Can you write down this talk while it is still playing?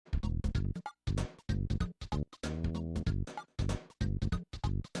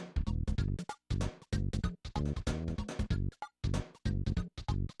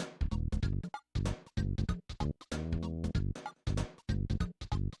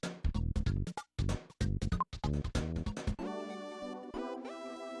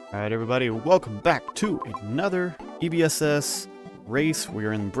Alright everybody, welcome back to another EBSS race.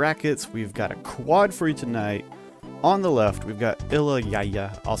 We're in brackets. We've got a quad for you tonight. On the left, we've got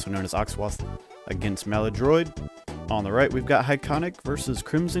illayaya, also known as Oxwath, against malladroid. On the right, we've got heikonnic versus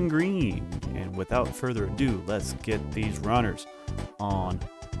crimsongreen. And without further ado, let's get these runners on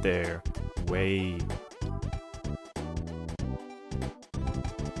their way.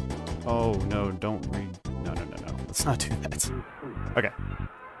 Oh no, don't read. No. Let's not do that. Okay.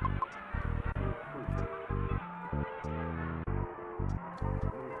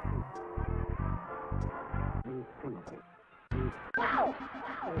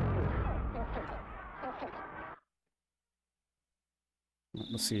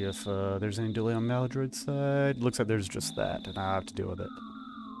 Let's see if there's any delay on malladroid's side. Looks like there's just that, and I have to deal with it.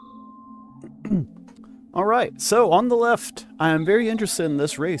 Alright, so on the left, I am very interested in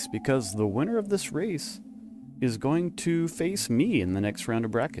this race because the winner of this race is going to face me in the next round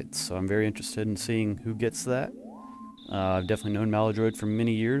of brackets. So I'm very interested in seeing who gets that. I've definitely known malladroid for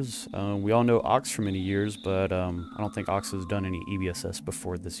many years. We all know Ox for many years, but I don't think Ox has done any EBSS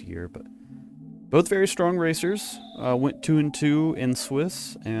before this year. But both very strong racers. Went 2-2 in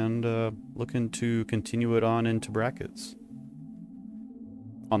Swiss and looking to continue it on into brackets.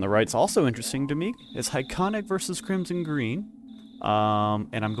 On the right's also interesting to me. It's heikonnic versus crimsongreen.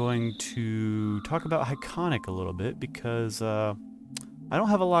 And I'm going to talk about heikonnic a little bit because I don't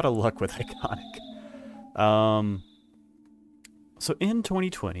have a lot of luck with heikonnic. So in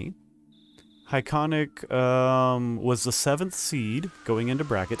 2020, heikonnic was the 7th seed going into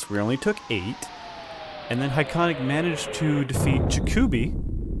brackets. We only took 8. And then heikonnic managed to defeat Jacoby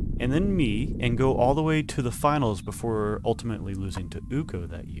and then me and go all the way to the finals before ultimately losing to Uko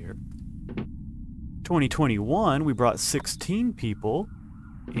that year. 2021, we brought 16 people,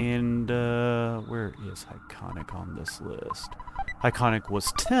 and where is heikonnic on this list? Heikonnic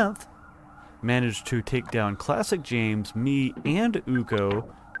was 10th, managed to take down Classic James, me, and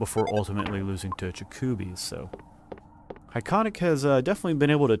Uko before ultimately losing to Jacoby. So heikonnic has definitely been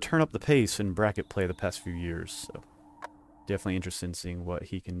able to turn up the pace in bracket play the past few years, so definitely interested in seeing what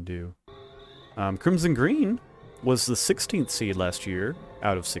he can do. Crimsongreen was the 16th seed last year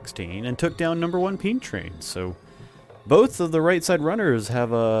out of 16 and took down #1 Peen Train. So both of the right side runners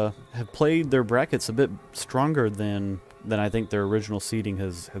have played their brackets a bit stronger than I think their original seeding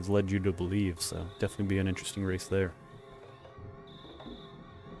has led you to believe. So definitely be an interesting race there.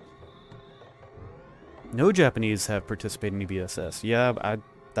 No Japanese have participated in EBSS. Yeah,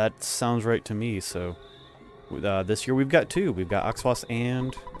 that sounds right to me. So this year we've got 2. We've got Oxwath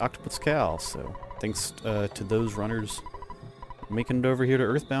and Octopus Cal. So thanks to those runners making it over here to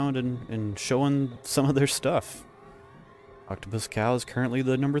Earthbound and showing some of their stuff. Octopus Cal is currently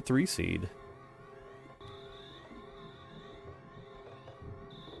the #3 seed.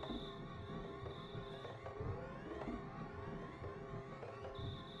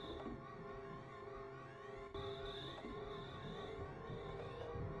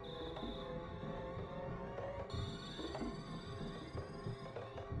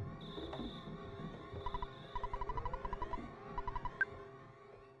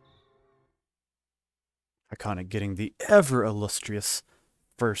 Heikonnic getting the ever illustrious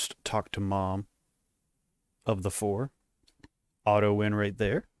first talk to mom of the 4. Auto win right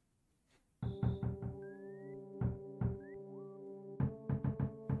there.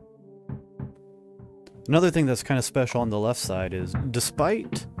 Another thing that's kind of special on the left side is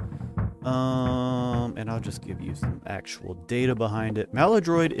despite and I'll just give you some actual data behind it.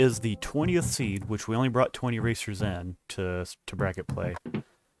 Malladroid is the 20th seed, which we only brought 20 racers in to bracket play.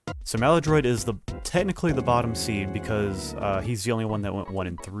 So malladroid is technically the bottom seed because he's the only one that went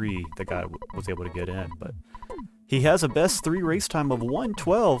 1-3 that was able to get in. But he has a best 3 race time of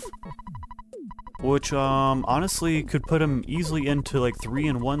 1:12, which honestly could put him easily into like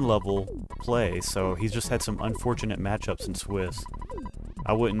 3-1 level play. So he's just had some unfortunate matchups in Swiss.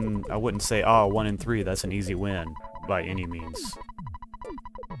 I wouldn't say 1-3 that's an easy win by any means.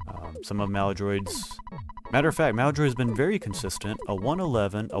 Some of malladroid's. Matter of fact, malladroid has been very consistent, a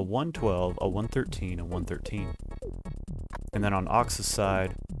 111, a 112, a 113, a 113. And then on Ox's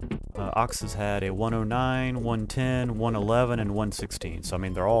side, Ox has had a 109, 110, 111, and 116. So I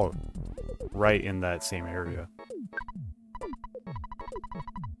mean, they're all right in that same area.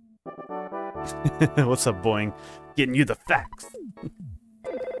 What's up, Boing? Getting you the facts.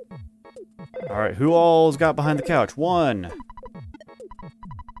 Alright, who all's got behind the couch? 1.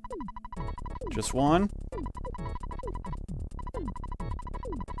 Just 1.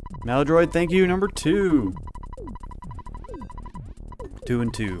 Malladroid, thank you. #2.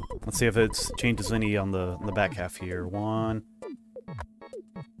 2-2. Let's see if it changes any on the back half here. 1.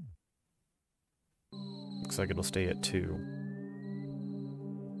 Looks like it'll stay at 2.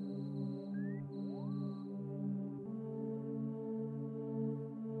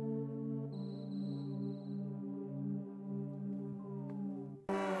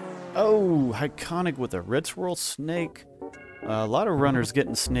 Oh, heikonnic with a red swirl snake. A lot of runners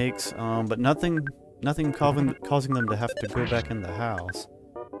getting snakes, but nothing causing them to have to go back in the house.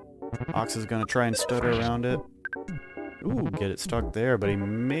 Ox is gonna try and stutter around it. Ooh, get it stuck there, but he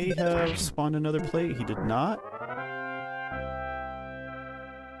may have spawned another plate. He did not.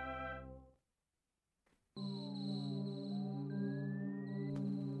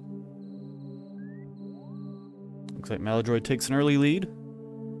 Looks like Malladroid takes an early lead.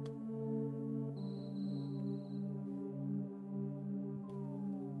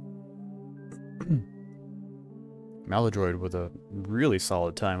 Malladroid with a really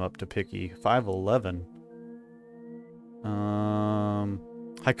solid time up to Picky. 5:11.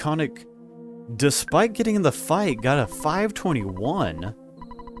 Heikonnic, despite getting in the fight, got a 5:21.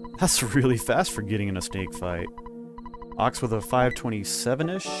 That's really fast for getting in a snake fight. Ox with a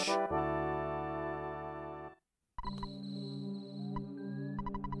 5:27-ish.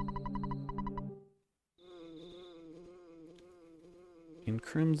 And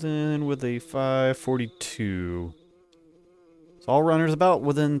Crimson with a 5:42. So all runners about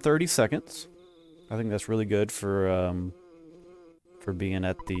within 30 seconds. I think that's really good for being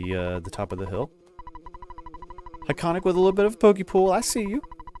at the top of the hill. Heikonnic with a little bit of a pokey pool. I see you.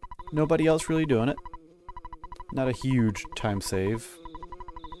 Nobody else really doing it. Not a huge time save.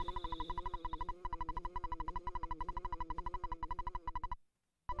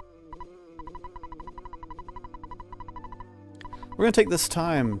 We're going to take this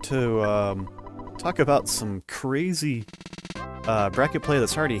time to talk about some crazy bracket play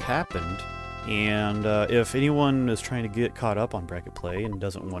that's already happened. And if anyone is trying to get caught up on bracket play and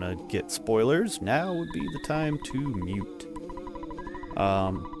doesn't want to get spoilers, now would be the time to mute.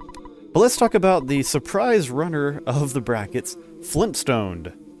 But let's talk about the surprise runner of the brackets,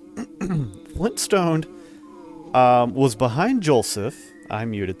 Flintstoned. Flintstoned was behind Jolsif. I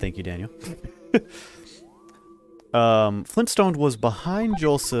muted, thank you, Daniel. Flintstoned was behind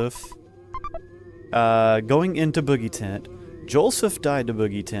Jolsif going into Boogey Tent. Jolsif died to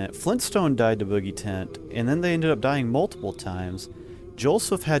Boogey Tent, Flintstone died to Boogey Tent, and then they ended up dying multiple times.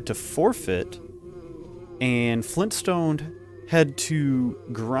 Jolsif had to forfeit, and Flintstone had to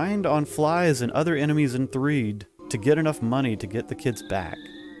grind on flies and other enemies in 3 to get enough money to get the kids back.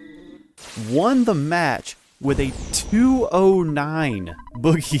 Won the match with a 2:09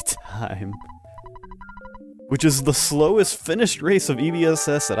 Boogey time, which is the slowest finished race of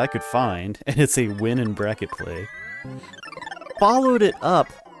EBSS that I could find, and it's a win in bracket play. Followed it up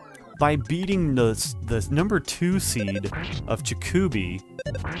by beating the number 2 seed of Chikubi,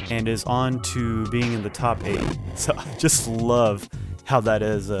 and is on to being in the top 8. So I just love how that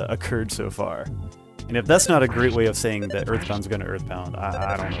has occurred so far. And if that's not a great way of saying that Earthbound's gonna Earthbound,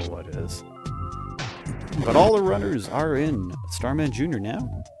 I don't know what is. But all the runners are in Starman Jr.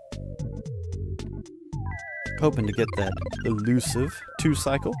 now. Hoping to get that elusive 2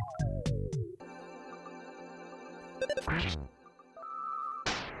 cycle.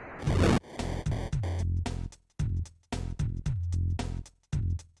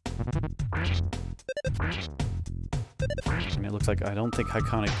 I mean, it looks like I don't think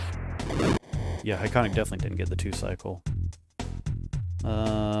Heikonnic... Yeah, Heikonnic definitely didn't get the 2 cycle.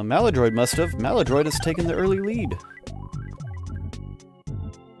 Malladroid must have. Malladroid has taken the early lead.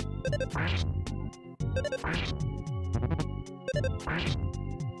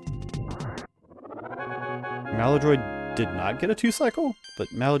 Malladroid did not get a 2 cycle, but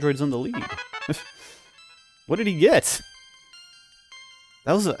Malladroid's in the lead. What did he get?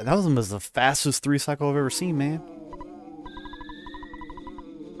 That was the fastest 3 cycle I've ever seen, man.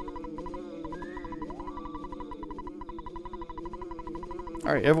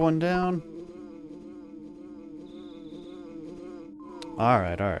 Alright, everyone down.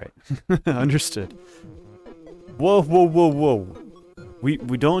 Alright. Understood. Whoa. We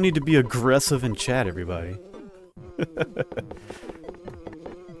don't need to be aggressive in chat, everybody.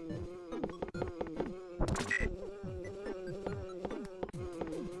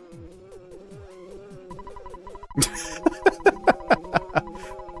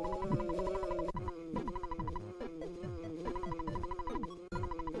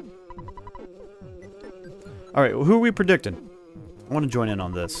 Alright, who are we predicting? I want to join in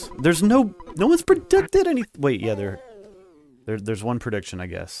on this. There's no one's predicted any. Wait, yeah, there's one prediction, I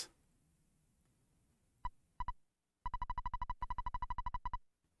guess.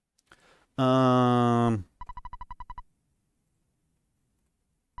 I'll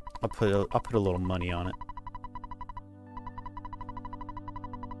put a little money on it.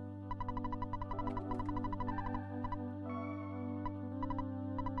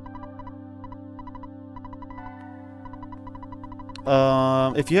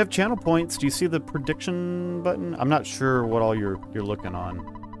 If you have channel points, do you see the prediction button? I'm not sure what all you're looking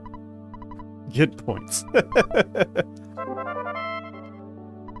on. Get points.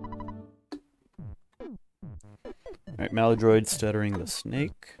 Alright, malladroid stuttering the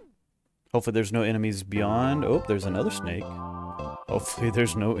snake. Hopefully there's no enemies beyond. Oh, there's another snake. Hopefully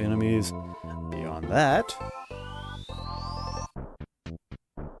there's no enemies beyond that.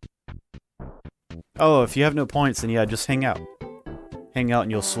 Oh, if you have no points, then yeah, just hang out. Hang out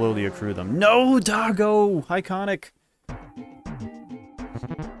and you'll slowly accrue them. No, doggo! Heikonnic!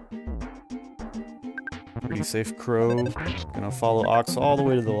 Pretty safe crow. Gonna follow Ox all the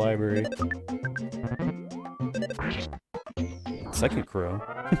way to the library. Second crow.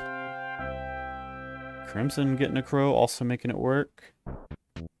 Crimson getting a crow, also making it work.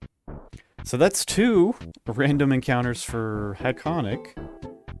 So that's 2 random encounters for heikonnic.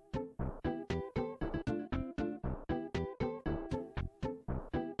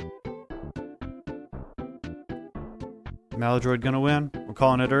 Malladroid gonna win? We're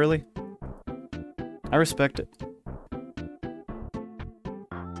calling it early? I respect it.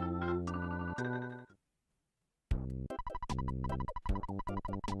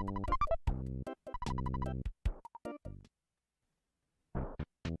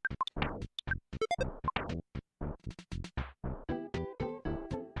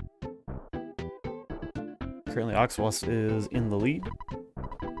 Currently, Oxwasp is in the lead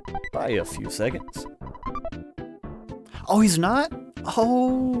by a few seconds. Oh, he's not?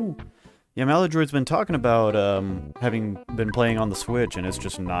 Oh! Yeah, Malladroid's been talking about having been playing on the Switch, and it's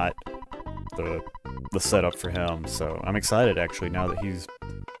just not the setup for him. So I'm excited, actually, now that he's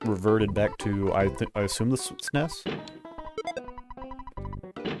reverted back to, I assume, the SNES?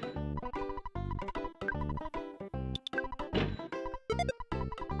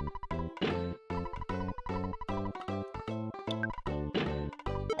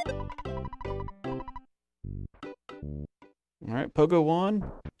 Alright, Pogo won.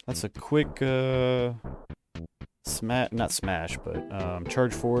 That's a quick, not smash, but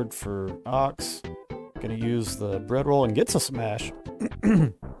charge forward for Ox. Gonna use the bread roll and gets a smash.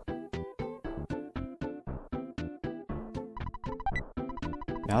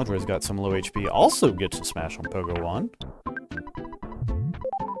 Malladroid's got some low HP, also gets a smash on Pogo 1.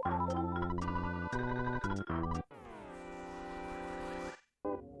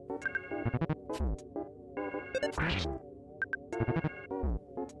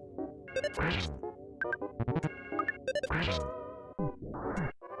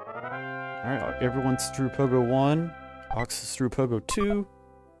 Alright, everyone's through Pogo 1. Ox is through Pogo 2.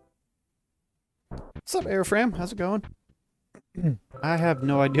 What's up, Airfram? How's it going? I have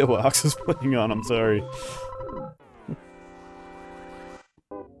no idea what Ox is playing on, I'm sorry.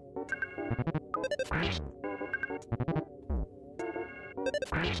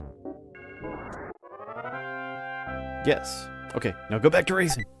 Yes. Okay, now go back to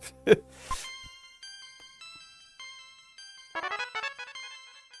racing.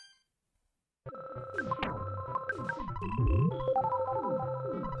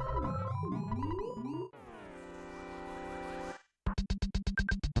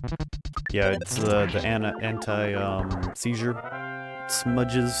 Yeah, it's the anti-seizure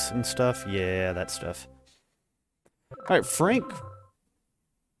smudges and stuff. Yeah, that stuff. Alright, Frank.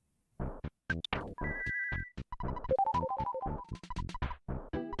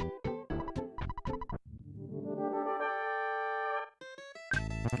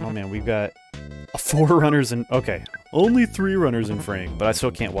 Oh man, we've got 4 runners in... Okay, only 3 runners in Frank, but I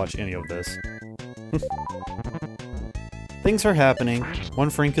still can't watch any of this. Things are happening. 1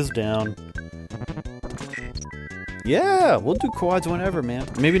 Frank is down. Yeah, we'll do quads whenever, man.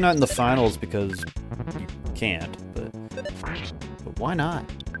 Maybe not in the finals because you can't, but why not?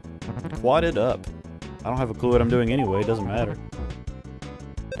 Quad it up. I don't have a clue what I'm doing anyway, it doesn't matter.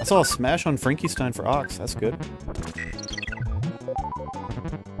 I saw a smash on Frankenstein for Ox, that's good.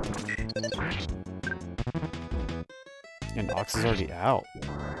 And Ox is already out.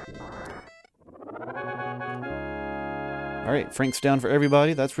 Alright, Frank's down for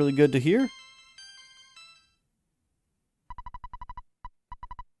everybody. That's really good to hear.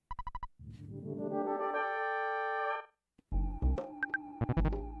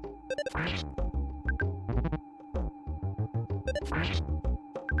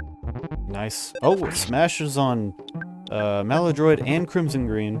 Nice. Oh, it smashes on Malladroid and Crimson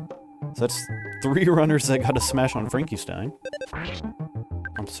Green. So that's 3 runners that got a smash on Frankenstein.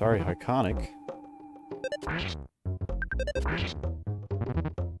 I'm sorry, heikonnic.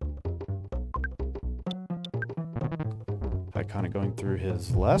 Heikonnic going through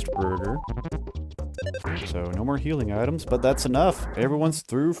his last burger. So no more healing items, but that's enough. Everyone's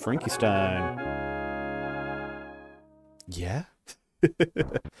through Frankenstein. Yeah?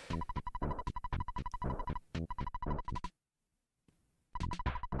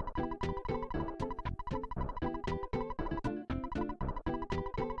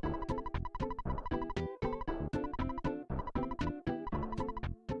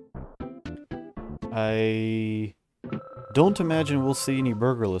 I don't imagine we'll see any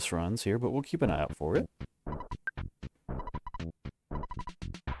burgerless runs here, but we'll keep an eye out for it.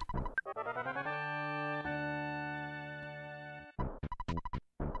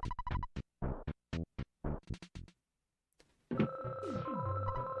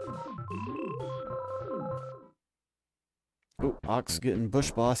 Oh, Ox getting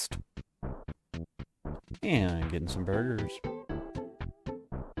bush bossed. And getting some burgers.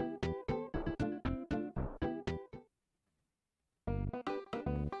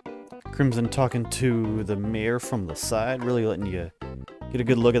 Crimson talking to the mayor from the side, really letting you get a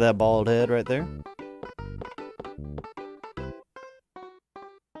good look at that bald head right there.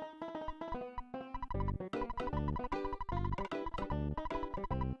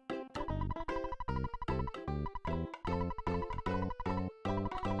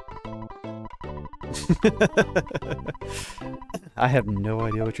 I have no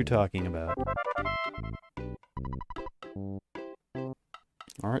idea what you're talking about.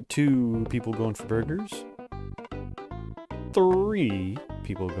 Alright, 2 people going for burgers. 3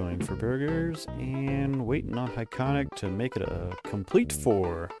 people going for burgers. And waiting on Heikonnic to make it a complete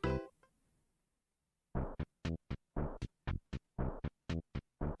 4.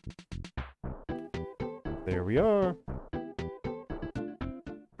 There we are.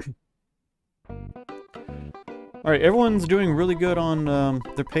 Alright, everyone's doing really good on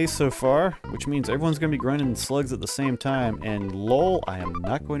their pace so far, which means everyone's going to be grinding slugs at the same time, and lol, I am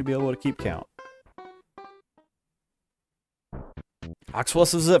not going to be able to keep count.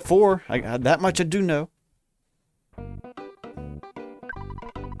 Oxwells is at 4, that much I do know.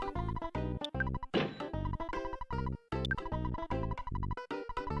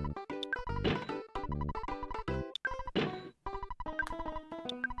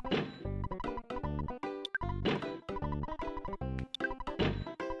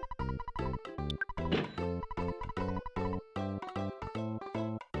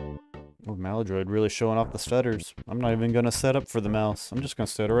 Oh, malladroid really showing off the stutters. I'm not even going to set up for the mouse. I'm just going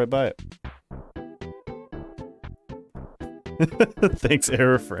to stutter right by it. Thanks,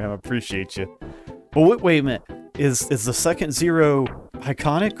 Aerofram. I appreciate you. Well, wait a minute. Is the second 0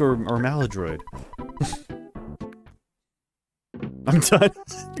 heikonnic or malladroid? I'm done.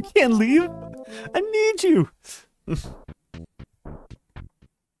 You can't leave. I need you.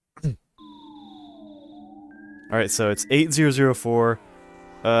 Alright, so it's 8004.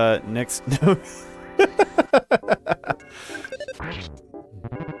 Next, no.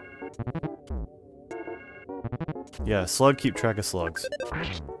 Yeah, slug, keep track of slugs.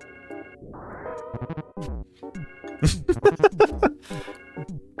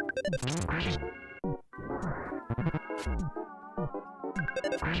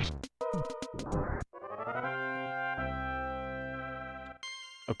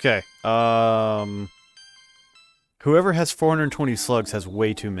 Okay, whoever has 420 slugs has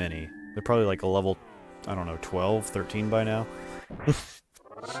way too many. They're probably like a level, I don't know, 12, 13 by now.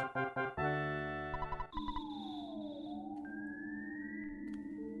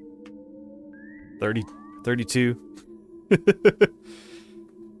 30, 32.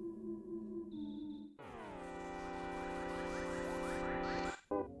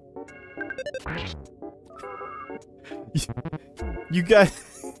 You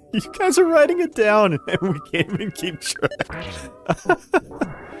guys are writing it down, and we can't even keep track.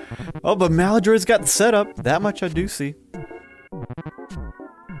 Oh, but malladroid's got the setup. That much I do see.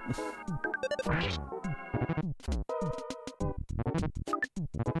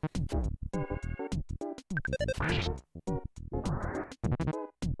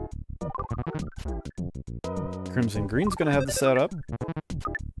 Crimson Green's gonna have the setup.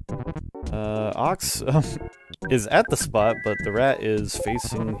 Ox is at the spot, but the rat is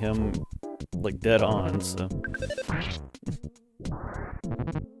facing him like dead on, so.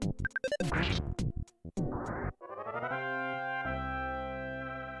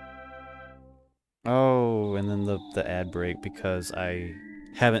 Oh, and then the ad break because I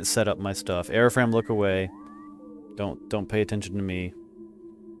haven't set up my stuff. Aerofram, look away. Don't pay attention to me.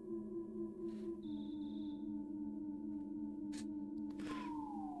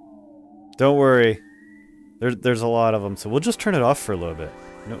 Don't worry. There's a lot of them, so we'll just turn it off for a little bit.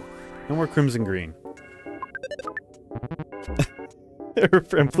 No more Crimson Green.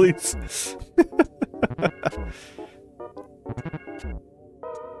 Aerofram, please.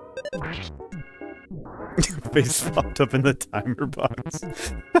 Face popped up in the timer box.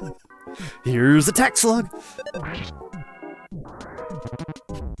 Here's a tax slug.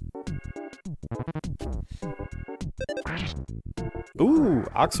 Ooh,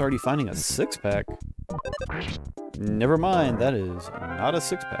 Ox already finding a 6-pack. Never mind, that is not a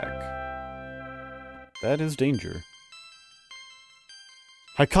 6-pack. That is danger.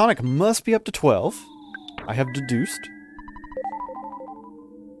 Heikonnic must be up to 12. I have deduced.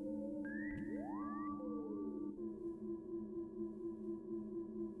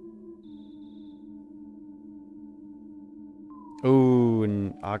 Oh,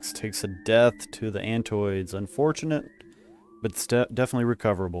 and Ox takes a death to the Antoids. Unfortunate, but it's definitely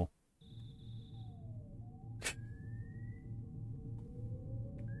recoverable.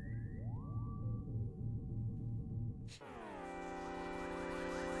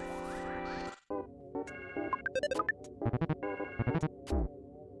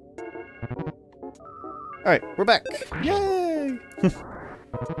 Alright, we're back. Yay!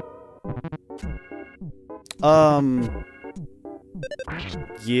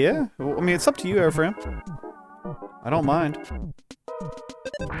 Yeah? Well, I mean, it's up to you, Airframe. I don't mind.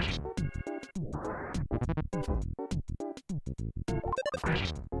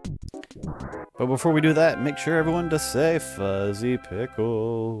 But before we do that, make sure everyone to say Fuzzy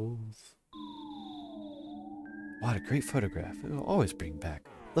Pickles. What a great photograph. It will always bring back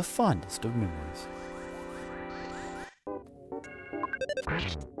the fondest of memories.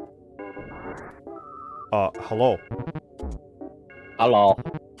 Hello. Hello.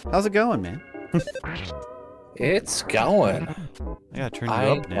 How's it going, man? It's going. I gotta turn you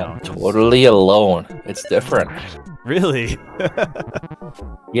up now. I'm totally alone. It's different. Really?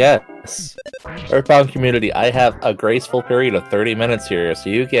 Yes. Earthbound community, I have a graceful period of 30 minutes here, so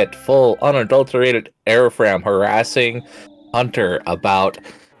you get full, unadulterated Airfram harassing Hunter about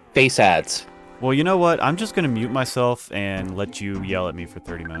face ads. Well, you know what? I'm just gonna mute myself and let you yell at me for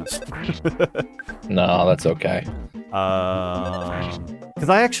 30 minutes. No, that's okay. Because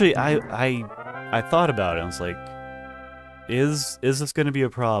I thought about it. I was like, is this gonna be a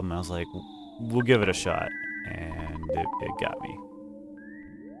problem? I was like, we'll give it a shot, and it got me.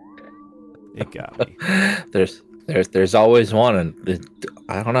 It got me. There's always one, and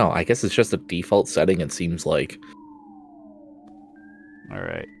I don't know. I guess it's just a default setting. It seems like. All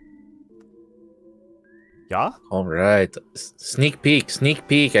right. Yeah? All right. Sneak peek, sneak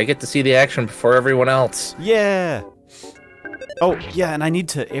peek. I get to see the action before everyone else. Yeah! Oh, yeah, and I need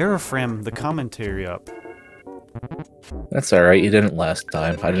to airframe the commentary up. That's alright. You didn't last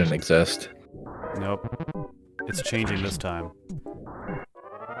time. I didn't exist. Nope. It's changing this time.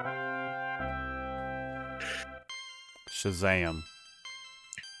 Shazam.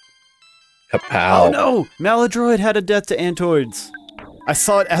 Kapow. Oh no! Malladroid had a death to Antoids. I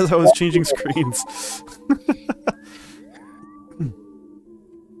saw it as I was changing screens.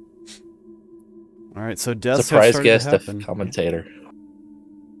 Alright, so deaths Surprise have guest started to happen. commentator.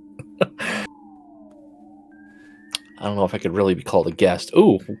 I don't know if I could really be called a guest.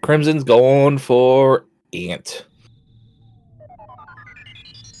 Ooh, Crimson's going for Ant.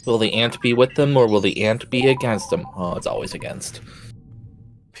 Will the Ant be with them, or will the Ant be against them? Oh, it's always against.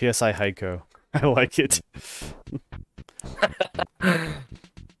 PSI Heiko. I like it.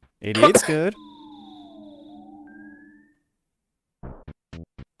 88's good.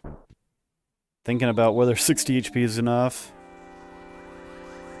 Thinking about whether 60 HP is enough.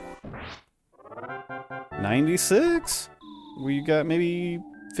 96? We got maybe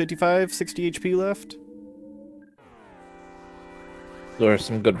 55, 60 HP left. There are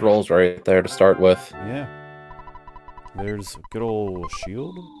some good rolls right there to start with. Yeah. There's a good old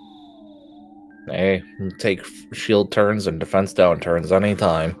shield. Hey, take shield turns and defense down turns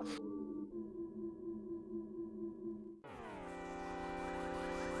anytime.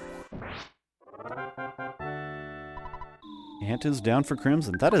 Ant is down for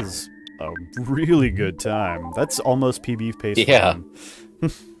Crimson. That is a really good time. That's almost PB pace. Yeah.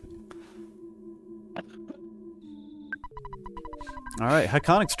 Alright,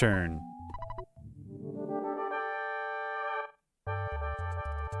 Heikonnic's turn.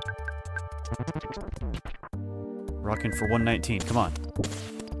 Rocking for 119. Come on.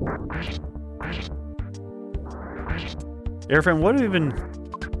 Airframe, what even...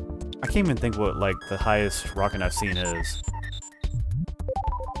 I can't even think what, like, the highest rockin' I've seen is.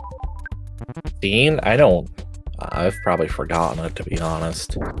 Dean? I don't... I've probably forgotten it, to be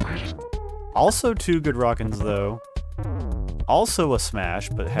honest. Also 2 good rockins, though. Also a smash,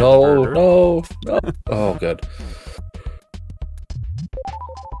 but had No, murder. no, no. Oh, good.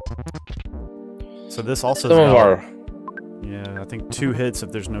 So this also Some of our... Yeah, I think 2 hits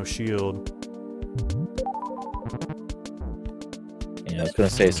if there's no shield. Yeah, I was going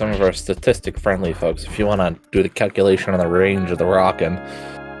to say, some of our statistic-friendly folks, if you want to do the calculation on the range of the rockin'.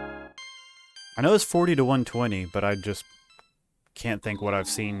 I know it's 40 to 120, but I just can't think what I've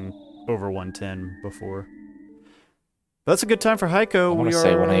seen over 110 before. But that's a good time for Heiko. We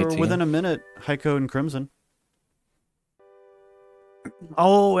are within a minute, Heiko and Crimson.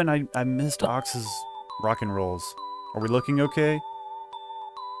 Oh, and I missed Ox's rock and rolls. Are we looking okay?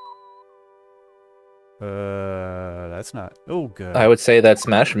 That's not... Oh, good. I would say that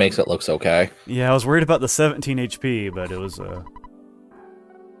Smash makes it looks okay. Yeah, I was worried about the 17 HP, but it was a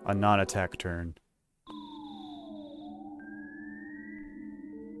non-attack turn.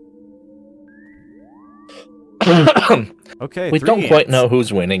 Okay, we don't quite know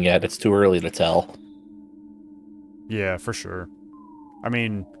who's winning yet. It's too early to tell. Yeah, for sure. I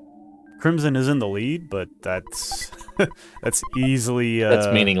mean, Crimson is in the lead, but that's that's easily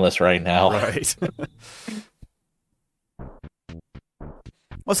that's meaningless right now. Right.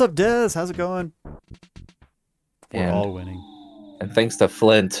 What's up, Dez? How's it going? We're all winning. And thanks to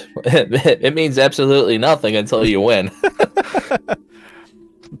Flint, it means absolutely nothing until you win.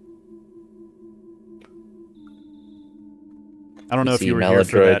 I don't know if you were here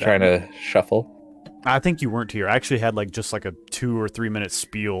for that. Trying to shuffle. I think you weren't here. I actually had like just like a 2 or 3 minute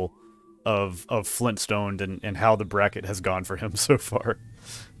spiel of Flintstone and how the bracket has gone for him so far.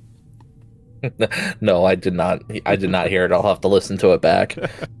 No, I did not. I did not hear it. I'll have to listen to it back.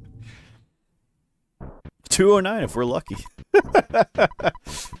 209 if we're lucky.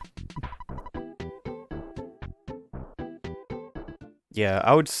 Yeah,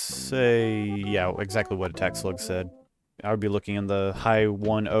 I would say, yeah, exactly what Attack Slug said. I would be looking in the high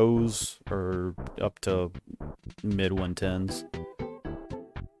 1-0s or up to mid 110s.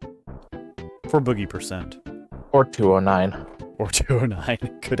 For Boogey percent. Or 209. Or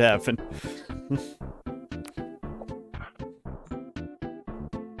 209. Could happen.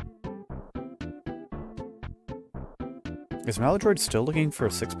 Is Malladroid still looking for a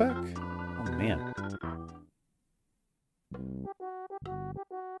 6-pack? Oh, man.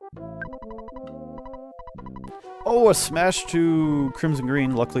 Oh, a smash to Crimson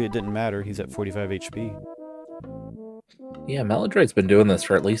Green. Luckily, it didn't matter. He's at 45 HP. Yeah, Malladroid's been doing this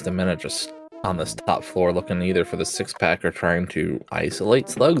for at least a minute, just on this top floor, looking either for the 6-pack or trying to isolate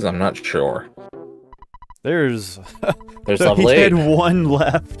slugs. I'm not sure. There's so he level 8. had 1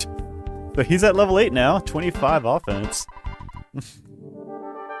 left. But he's at level 8 now. 25 offense.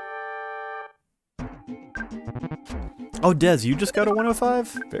 Oh, Dez, you just got a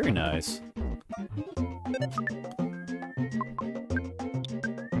 105? Very nice.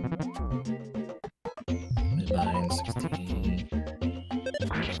 16.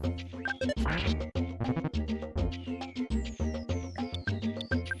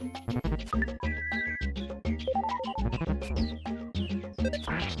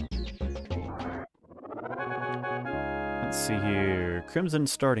 Let's see here. Crimson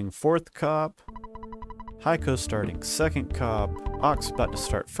starting 4th cop. Heiko starting 2nd cop. Ox about to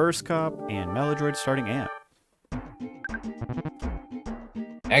start 1st cop. And Malladroid starting Ant.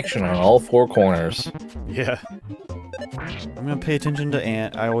 Action on all 4 corners. Yeah. I'm gonna pay attention to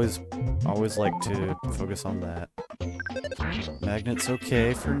Ant. I always like to focus on that. Magnet's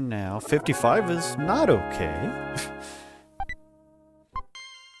okay for now. 55 is not okay.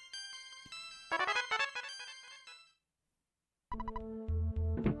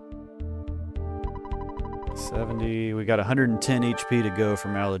 We got 110 HP to go for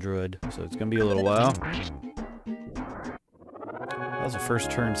Malladroid, so it's gonna be a little while. That was a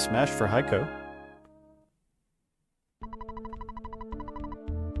first turn smash for Heiko.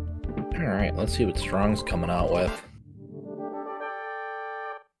 Alright, let's see what Strong's coming out with.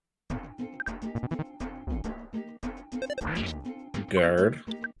 Guard.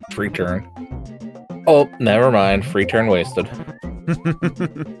 Free turn. Oh, never mind. Free turn wasted.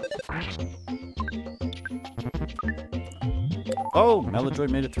 Oh, Malladroid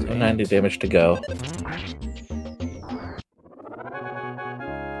made it through. 90 damage to go.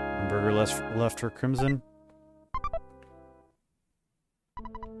 Burger left for Crimson.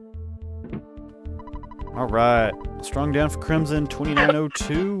 Alright. Strong down for Crimson,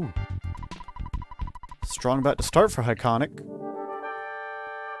 2902. Strong about to start for Heikonnic.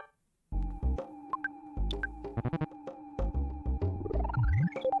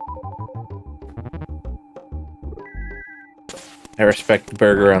 I respect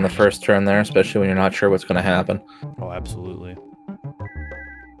Burger on the first turn there, especially when you're not sure what's going to happen. Oh, absolutely.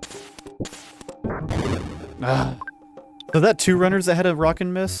 Ah. So that 2 runners that had a rock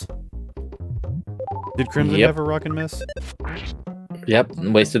and miss? Did Crimson Yep. have a rock and miss? Yep,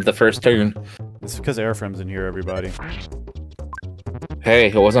 wasted the first turn. It's because Airframe's in here, everybody. Hey,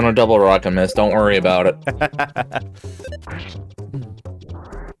 it wasn't a double rock and miss. Don't worry about it.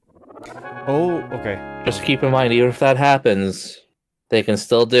 Oh, okay. Just keep in mind, even if that happens, they can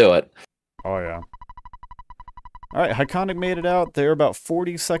still do it. Oh, yeah. Alright, Heikonnic made it out. They're about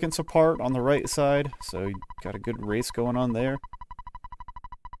 40 seconds apart on the right side, so you got a good race going on there.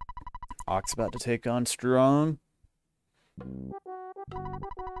 Ox about to take on Strong.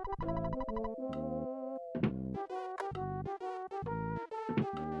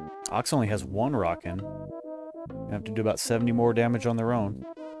 Ox only has one rockin'. They have to do about 70 more damage on their own.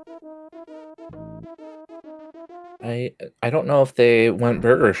 I don't know if they went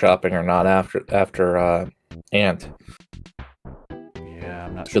burger shopping or not after Ant. Yeah,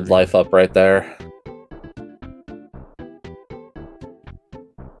 I'm not sure. Good life up right there.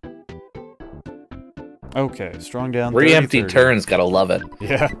 Okay, Strong down. 3 30, empty 30. turns, gotta love it.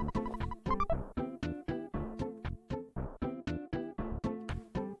 Yeah.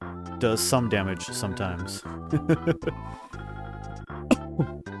 Does some damage sometimes.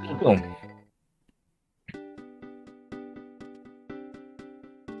 Boom.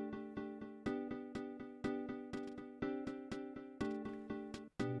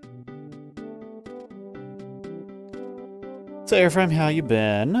 So Airframe, how you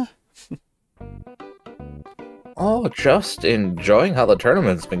been? Oh, just enjoying how the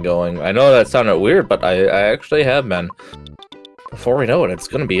tournament's been going. I know that sounded weird, but I actually have been. Before we know it, it's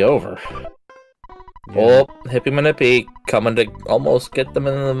gonna be over. Yeah. Oh, Hippie Manippy coming to almost get them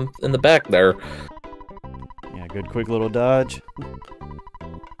in the back there. Yeah, good quick little dodge.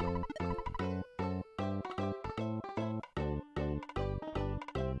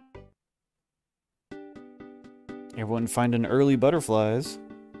 Everyone finding early butterflies.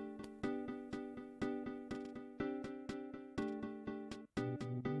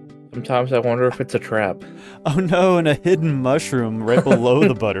 Sometimes I wonder if it's a trap. Oh no, and a hidden mushroom right below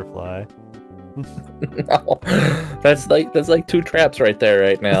the butterfly. No, that's like 2 traps right there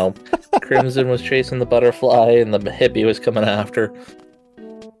right now. Crimson was chasing the butterfly, and the hippie was coming after.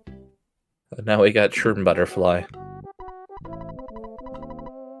 And now we got shroom butterfly.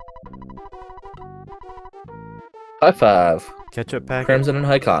 High five. Ketchup packet. Crimson and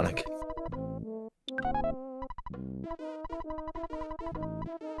Heikonnic.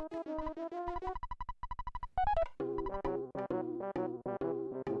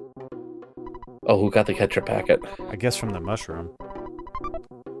 Oh, who got the ketchup packet? I guess from the mushroom.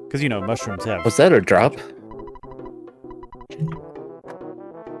 Because, you know, mushrooms have... Was that a drop?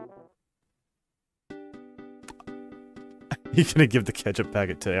 You're gonna give the ketchup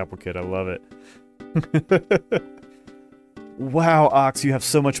packet to Apple Kid. I love it. Wow, Ox, you have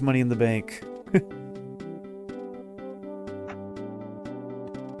so much money in the bank.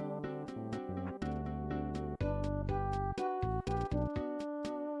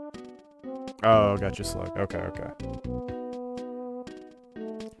 Oh, gotcha, Slug. Okay, okay.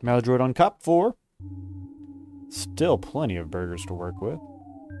 Malladroid on cop 4. Still plenty of burgers to work with.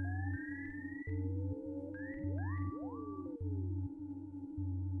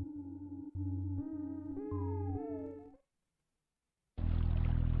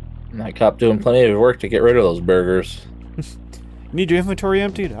 That cop doing plenty of work to get rid of those burgers. Need your inventory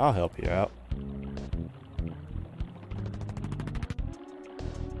emptied? I'll help you out.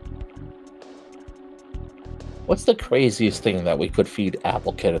 What's the craziest thing that we could feed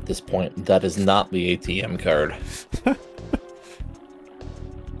Apple Kid at this point that is not the ATM card?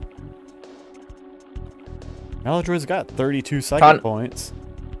 Malladroid's got 32 psychic points.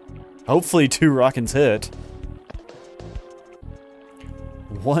 Hopefully 2 Rockins hit.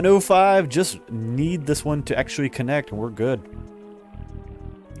 105, just need this one to actually connect and we're good.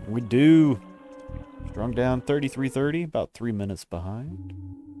 We do. Strong down 33-30, about 3 minutes behind.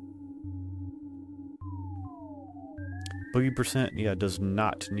 Boogey percent, yeah, does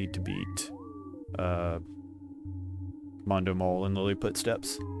not need to beat Mondo Mole and Lilliput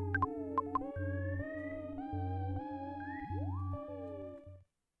Steps.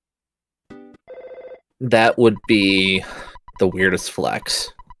 That would be the weirdest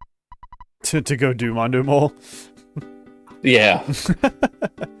flex. To go do Mondo Mole? Yeah.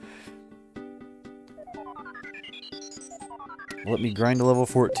 Let me grind to level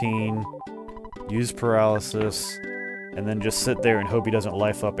 14, use paralysis, and then just sit there and hope he doesn't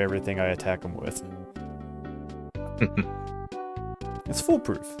life up everything I attack him with. It's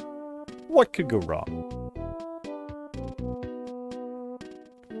foolproof. What could go wrong?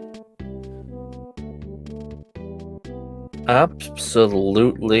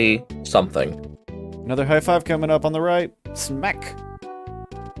 Absolutely something. Another high five coming up on the right. Smack.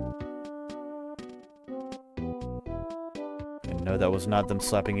 And no, that was not them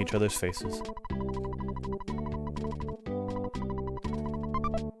slapping each other's faces.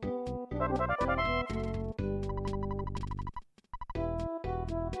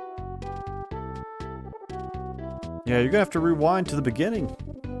 Yeah, you're gonna have to rewind to the beginning.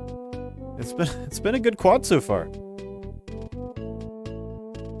 It's been a good quad so far.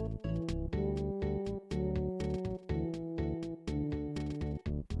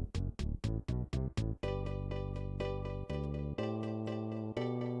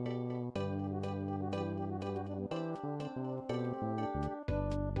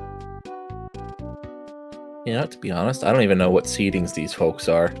 You know, to be honest, I don't even know what seedings these folks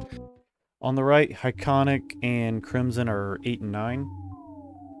are. On the right, Heikonnic and Crimson are 8 and 9.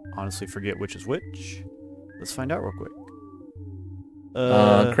 Honestly, forget which is which. Let's find out real quick.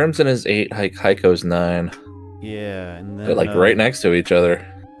 Crimson is 8, Heiko's 9. Yeah, and then... They're like right next to each other.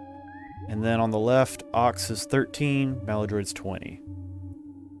 And then on the left, Ox is 13, Malladroid's 20.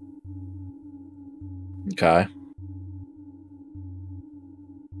 Okay.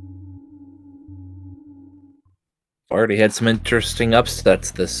 Already had some interesting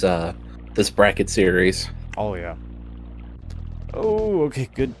upsets this this bracket series. Oh yeah. Oh, okay,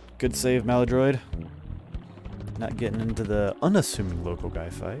 good save, Malladroid. Not getting into the unassuming local guy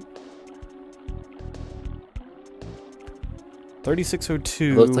fight.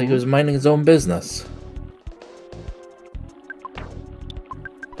 3602. Looks like he was minding his own business.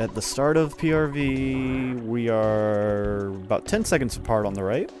 At the start of PRV, we are about 10 seconds apart on the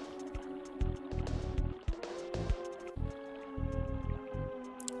right.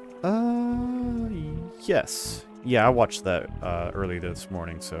 Yes. Yeah, I watched that early this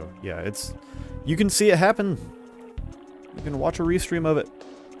morning, so yeah, you can see it happen. You can watch a restream of it.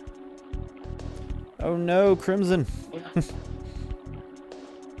 Oh no, Crimson.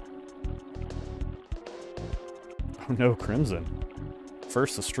 Oh no, Crimson.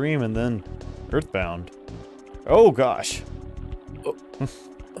 First the stream and then Earthbound. Oh gosh.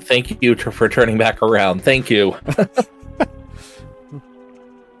 Thank you for turning back around. Thank you.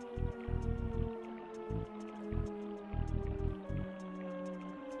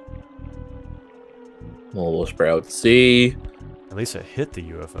 Mobile Sprout C. At least it hit the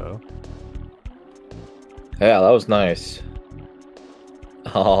UFO. Yeah, that was nice.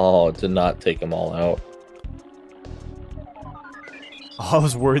 Oh, did not take them all out. I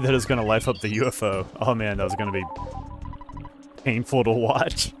was worried that it was going to life up the UFO. Oh man, that was going to be painful to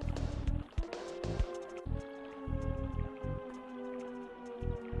watch.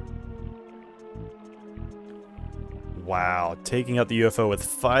 Wow, taking out the UFO with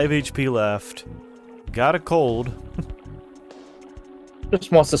 5 HP left. Got a cold.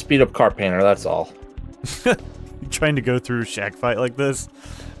 Just wants to speed up Car Painter, that's all. You trying to go through Shack Fight like this?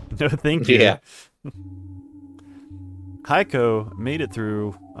 No, thank you. Yeah. Heiko made it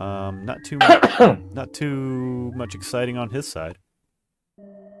through. Not too much exciting on his side.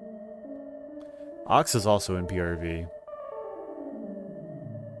 Ox is also in PRV.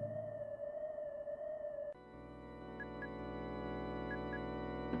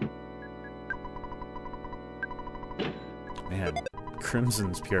 Man,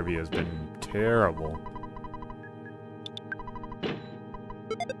 Crimson's PRV has been terrible.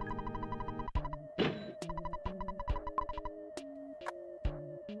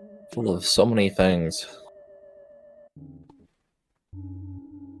 Full of so many things.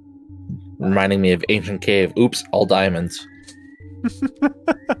 Reminding me of Ancient Cave. Oops, all diamonds.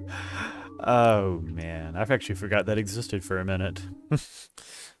 Oh man, I've actually forgot that existed for a minute.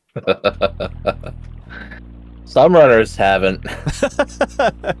 Some runners haven't.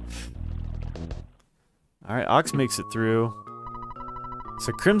 Alright, Ox makes it through.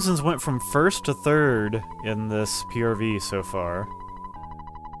 So Crimson's went from first to third in this PRV so far.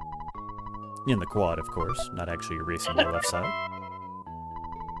 In the quad, of course, not actually erasing the left side.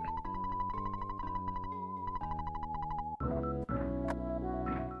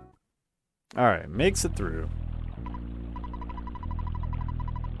 Alright, makes it through.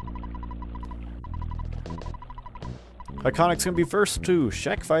 Heikonnic's gonna be first to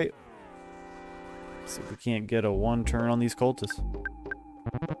Shack Fight. See if we can't get a one turn on these cultists.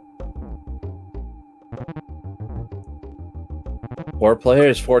 Four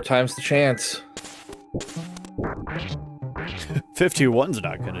players, 4 times the chance. 51's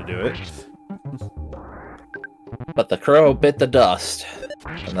not gonna do it. But the crow bit the dust.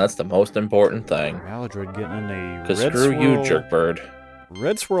 And that's the most important thing. Malladroid getting in a Because screw you, jerkbird.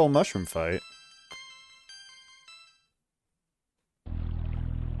 Red swirl mushroom fight.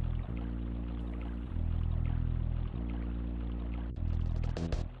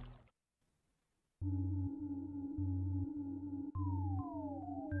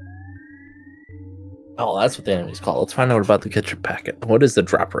 Oh, that's what the enemy's called. Let's find out about the ketchup packet. What is the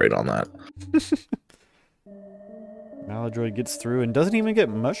drop rate on that? Malladroid gets through and doesn't even get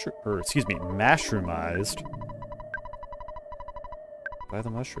mushroomized by the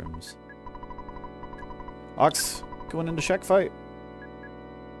mushrooms. Ox going into shack fight.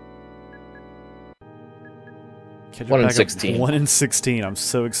 1 in 16. 1 in 16. I'm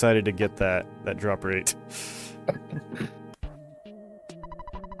so excited to get that drop rate.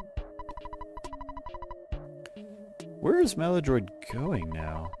 Where is Malladroid going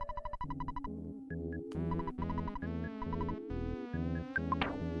now?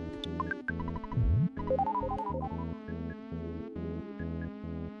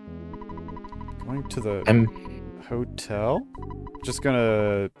 Going to the hotel? Just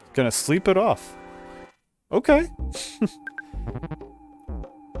gonna sleep it off. Okay.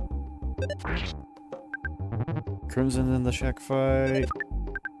 Crimson in the shack fight.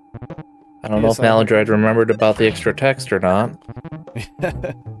 I don't know if Malladroid remembered about the extra text or not.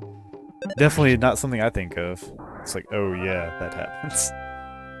 Definitely not something I think of. It's like, oh yeah, that happens.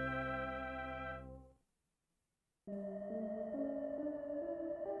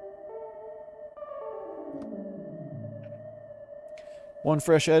 One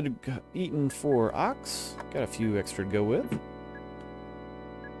fresh egg eaten for Ox. Got a few extra to go with.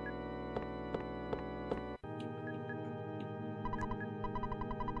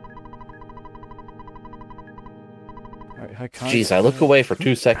 Jeez, I look away for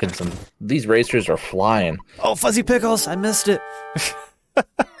 2 seconds and these racers are flying. Oh, Fuzzy Pickles! I missed it!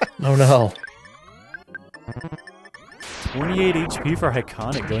 Oh no. 28 HP for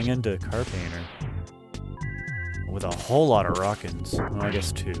Heikonnic going into Carpainter. With a whole lot of Rockins. Well, I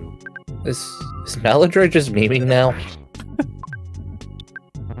guess 2. Is Malladroid just memeing now?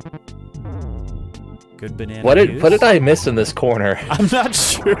 Good banana. What did I miss in this corner? I'm not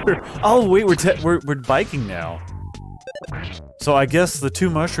sure. Oh wait, we're biking now. So I guess the 2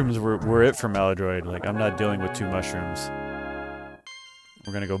 mushrooms were it for Malladroid. Like, I'm not dealing with 2 mushrooms.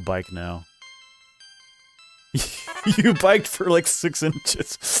 We're gonna go bike now. You biked for like 6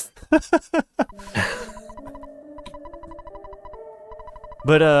 inches.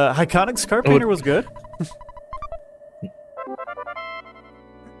 But Heikonnic's Carpainter was good.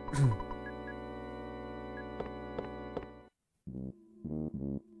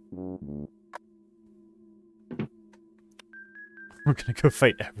 We're gonna go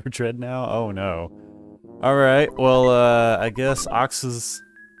fight Everdread now? Oh no. Alright, well, I guess Ox is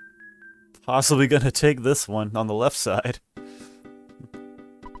possibly gonna take this one on the left side.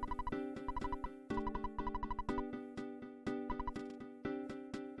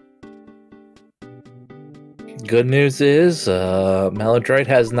 Good news is, Malladroid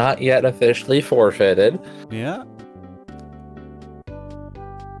has not yet officially forfeited. Yeah.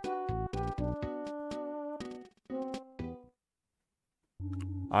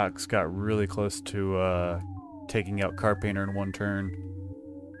 Ox got really close to taking out Carpainter in 1 turn.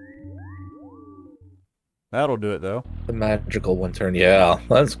 That'll do it though. The magical 1 turn, yeah.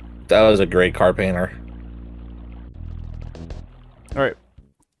 That was a great Carpainter. Alright.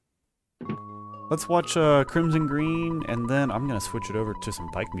 Let's watch Crimson Green, and then I'm gonna switch it over to some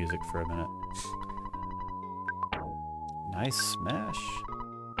bike music for a minute. Nice smash.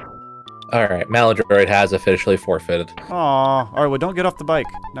 Alright, Malladroid has officially forfeited. Aw. Alright, well don't get off the bike.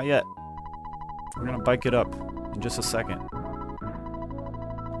 Not yet. We're gonna bike it up in just a second.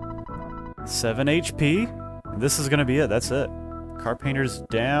 7 HP. This is gonna be it. That's it. Carpainter's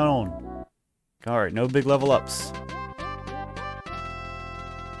down. Alright, no big level ups.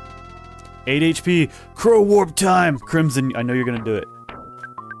 8 HP. Crow warp time. Crimson, I know you're gonna do it.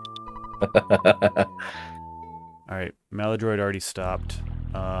 Alright, Malladroid already stopped.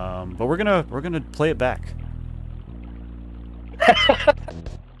 But we're gonna play it back.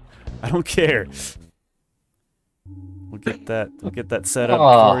 I don't care. We'll get that set up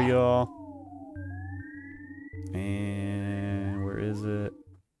for y'all. And where is it?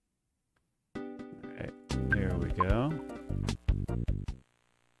 Alright, here we go.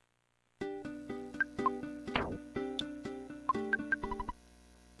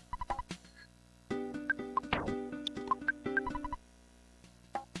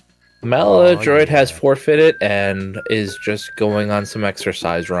 Malladroid has forfeited and is just going on some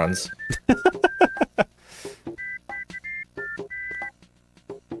exercise runs.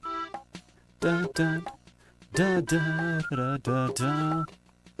 Dun, dun, dun, dun, dun, dun, dun.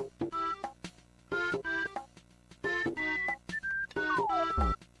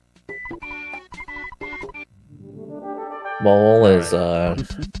 Mole is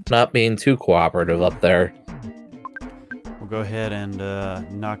not being too cooperative up there. We'll go ahead and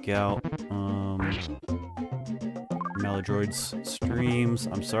knock out Malladroid's streams.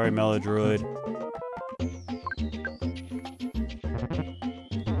 I'm sorry, Malladroid.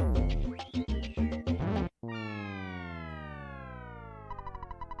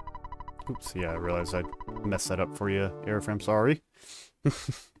 Oops, yeah, I realized I messed that up for you, Airframe. Sorry.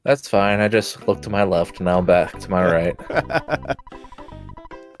 That's fine. I just looked to my left, and now I'm back to my right.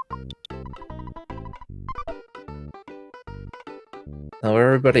 Now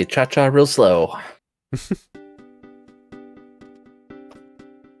everybody, cha-cha real slow.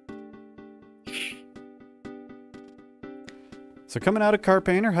 So coming out of Car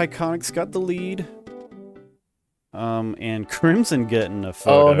Painter, Heikonnic's got the lead. And Crimson getting a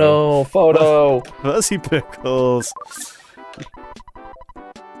photo. Oh no, photo! Fuzzy Pickles.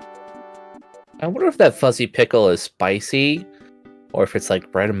 I wonder if that fuzzy pickle is spicy, or if it's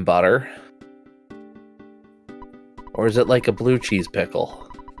like bread and butter. Or is it like a blue cheese pickle?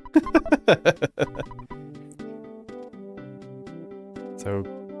 So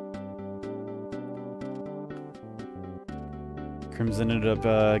Crimson ended up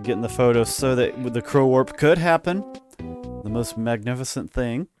getting the photo so that the crow warp could happen. The most magnificent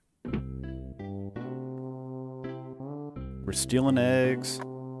thing. We're stealing eggs.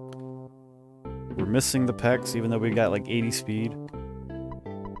 We're missing the pecs even though we got like 80 speed.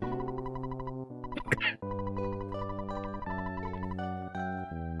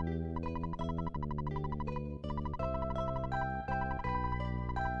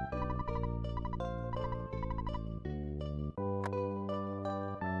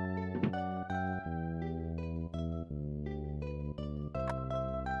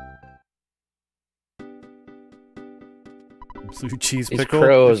 Blue cheese These pickle.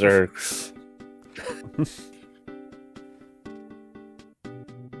 crows are...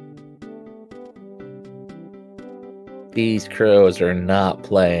 These crows are not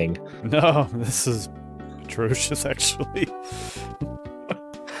playing. No, this is atrocious, actually.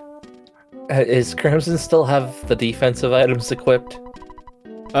 Is Crimson still have the defensive items equipped?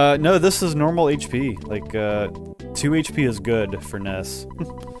 No, this is normal HP. Like, 2 HP is good for Ness.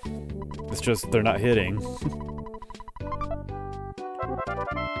 It's just they're not hitting.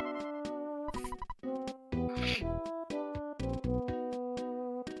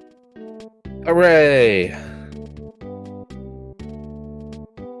 Hooray!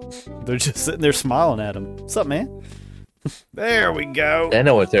 They're just sitting there smiling at him. What's up, man? There we go. They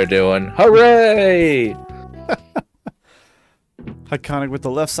know what they're doing. Hooray! Heikonnic with the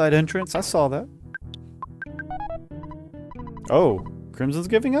left side entrance. I saw that. Oh, Crimson's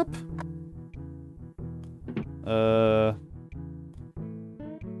giving up?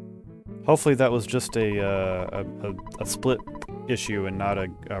 Hopefully that was just a split issue and not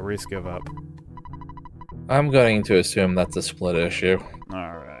a race give up. I'm going to assume that's a split issue.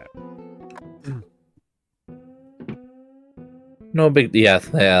 Alright. No big...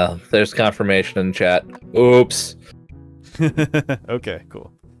 Yeah, there's confirmation in chat. Oops. Okay,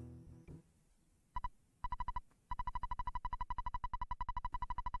 cool.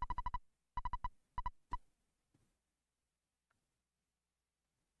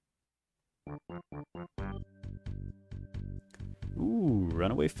 Ooh,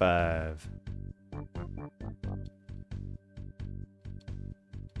 Runaway 5.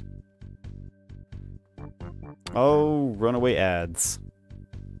 Oh, Runaway ads.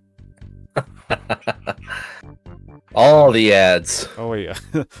 All the ads. Oh, wait.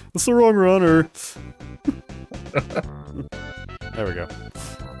 That's the wrong runner. There we go.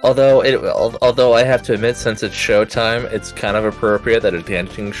 Although I have to admit, since it's showtime, it's kind of appropriate that a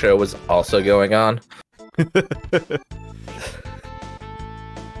dancing show was also going on.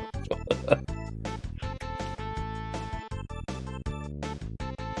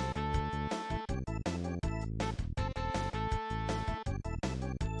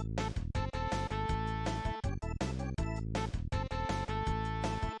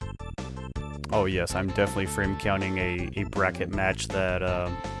 Oh yes, I'm definitely frame counting a bracket match that, I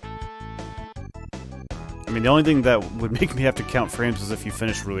mean, the only thing that would make me have to count frames is if you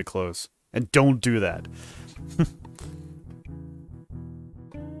finish really close. And don't do that.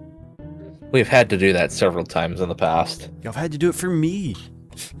 We've had to do that several times in the past. Y'all had to do it for me.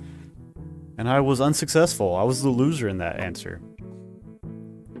 And I was unsuccessful. I was the loser in that answer.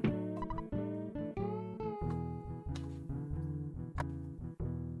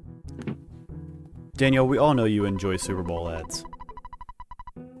 Daniel, we all know you enjoy Super Bowl ads.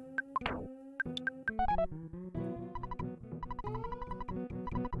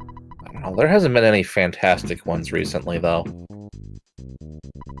 I don't know, there hasn't been any fantastic ones recently, though.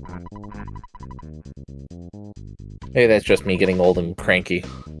 Maybe that's just me getting old and cranky.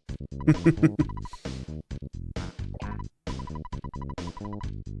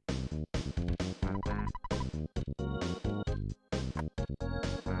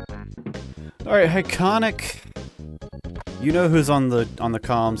 Alright, Heikonnic. You know who's on the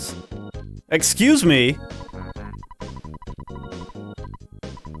comms. Excuse me!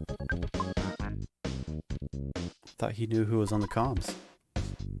 Thought he knew who was on the comms.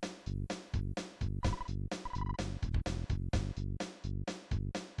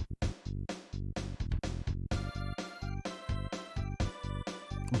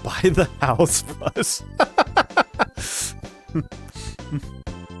 Buy the house bus.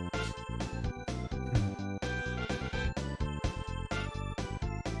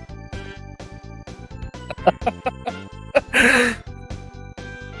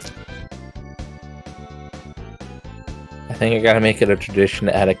 I think I gotta make it a tradition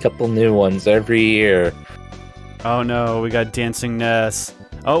to add a couple new ones every year. Oh no, we got Dancing Ness.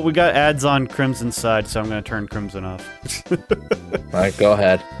 Oh, we got ads on Crimson's side, so I'm gonna turn Crimson off. Alright, go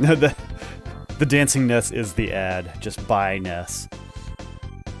ahead. No, the Dancing Ness is the ad. Just buy Ness.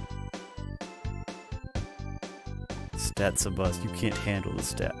 Stats a bust. You can't handle the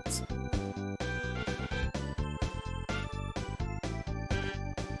stats.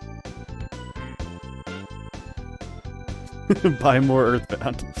 Buy more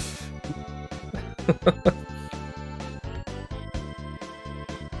Earthbound.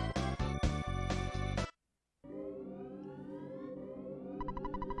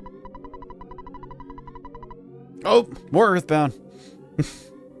 Oh, more Earthbound.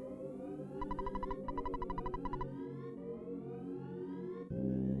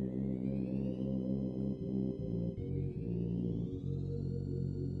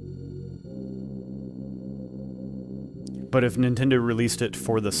 But if Nintendo released it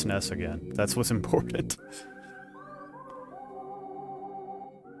for the SNES again, that's what's important.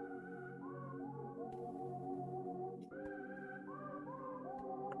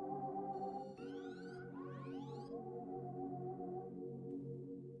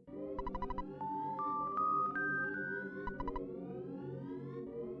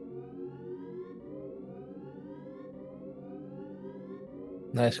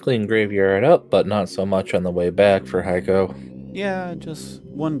 Nice clean graveyard up, but not so much on the way back for Heiko. Yeah, just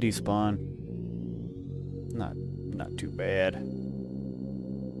one despawn. Not too bad.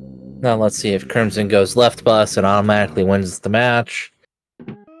 Now let's see if Crimson goes left bus and automatically wins the match.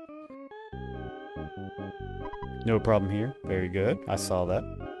 No problem here. Very good. I saw that.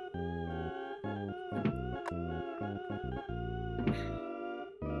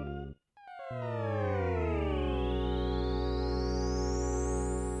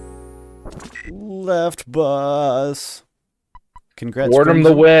 Left bus. Congrats. Award him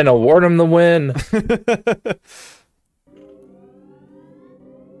the win. Award him the win.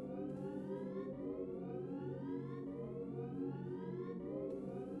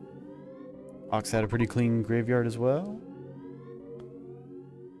 Ox had a pretty clean graveyard as well.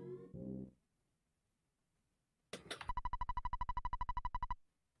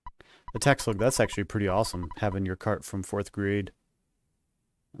 The text look, that's actually pretty awesome, having your cart from 4th grade.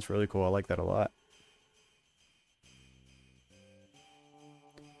 That's really cool. I like that a lot.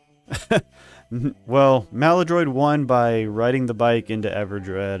 Well, Malladroid won by riding the bike into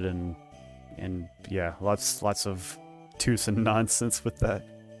Everdread and yeah, lots of tooth and nonsense with that.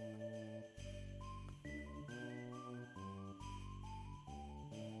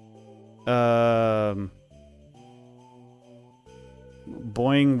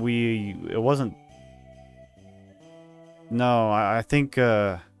 Boing, it wasn't. No, I think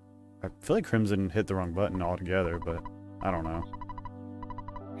I feel like Crimson hit the wrong button altogether, but I don't know.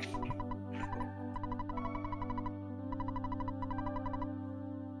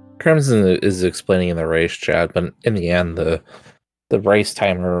 Crimson is explaining in the race chat, but in the end, the race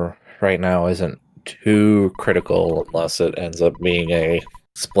timer right now isn't too critical unless it ends up being a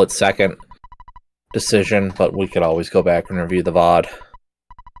split-second decision, but we could always go back and review the VOD.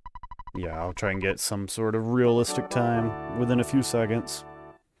 Yeah, I'll try and get some sort of realistic time within a few seconds,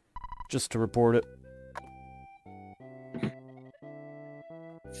 just to report it.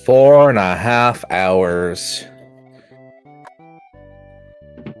 4.5 hours.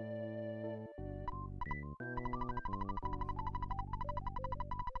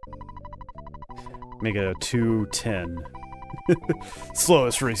 Make it a 2:10.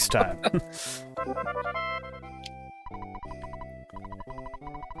 Slowest race time.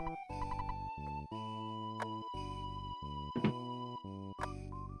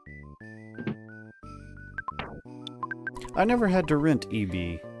 I never had to rent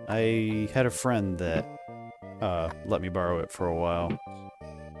EB. I had a friend that let me borrow it for a while.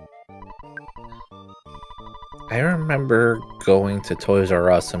 I remember going to Toys R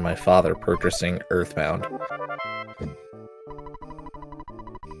Us and my father purchasing Earthbound.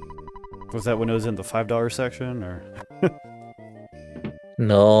 Was that when it was in the $5 section, or?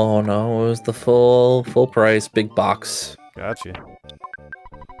 No, it was the full price, big box. Gotcha.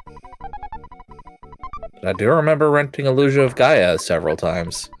 I do remember renting Illusion of Gaia several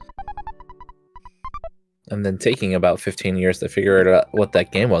times. And then taking about 15 years to figure out what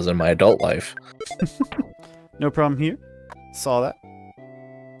that game was in my adult life. No problem here. Saw that.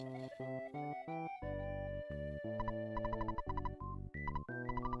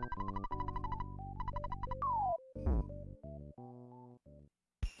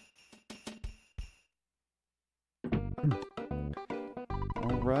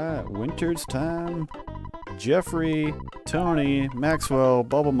 Alright, winter's time. Jeffrey, Tony, Maxwell,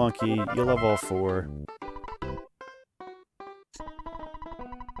 Bubble Monkey, you'll have all 4.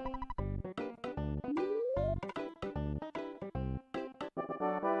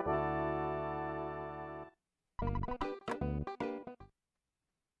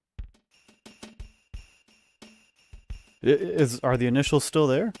 Are the initials still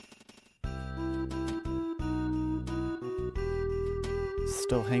there?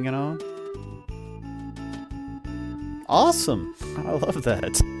 Still hanging on? Awesome! I love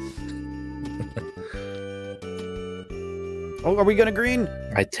that. Oh, are we gonna green?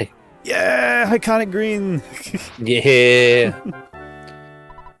 I take. Yeah! Heikonnic green! Yeah!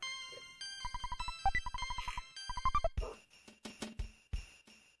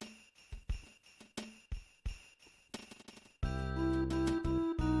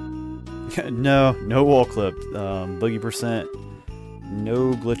 No wall clip. Boogie percent.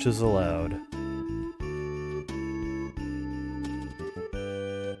 No glitches allowed.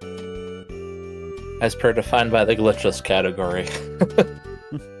 As per defined by the glitchless category.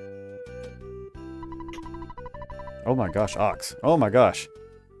 Oh my gosh, Ox. Oh my gosh.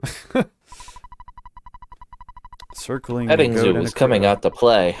 Circling. Petting Zoo is coming out to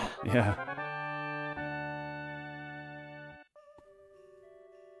play. Yeah.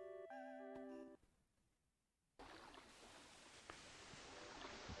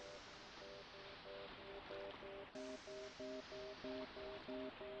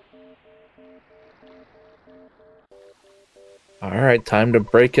 Alright, time to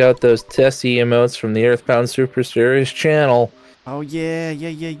break out those Tessie emotes from the Earthbound Super Series channel. Oh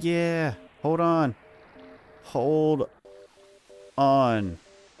yeah. Hold on. Hold on.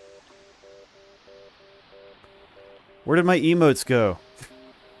 Where did my emotes go?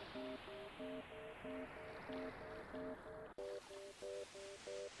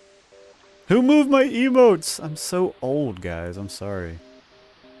 Who moved my emotes? I'm so old, guys. I'm sorry.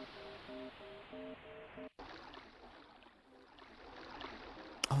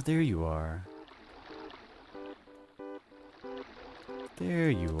 Oh, there you are. There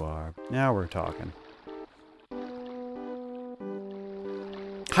you are. Now we're talking.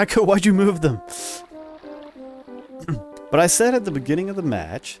 Heiko, why'd you move them? But I said at the beginning of the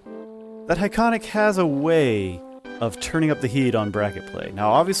match that Heikonnic has a way of turning up the heat on bracket play.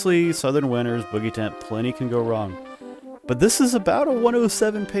 Now, obviously, Southern Winners, Boogie Tent, plenty can go wrong. But this is about a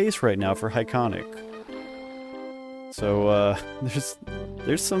 107 pace right now for Heikonnic. So,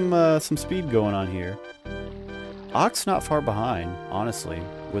 there's some speed going on here. Ox not far behind, honestly,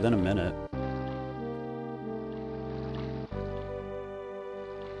 within a minute.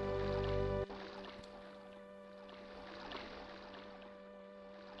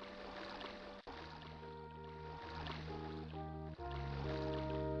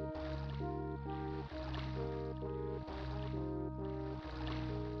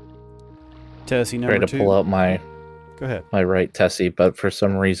 Tessie number 2. Tried to pull out my Go ahead. My right Tessie, but for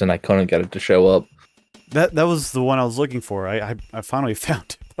some reason I couldn't get it to show up. That was the one I was looking for. I finally found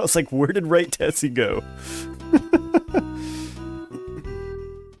it. I was like, where did right Tessie go?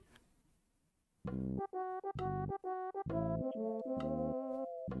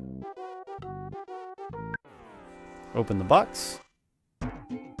 Open the box.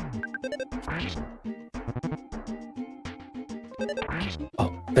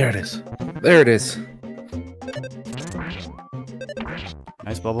 Oh, there it is. There it is.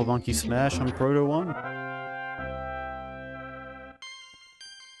 Nice Bubble Monkey smash on Proto 1.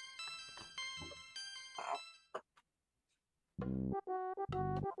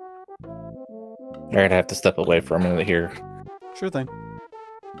 Alright, I have to step away for a minute here. Sure thing.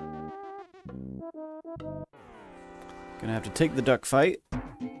 Gonna have to take the duck fight. At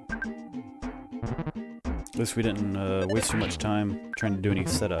least we didn't waste too much time trying to do any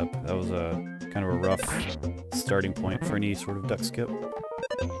setup. That was a kind of a rough starting point for any sort of duck skip.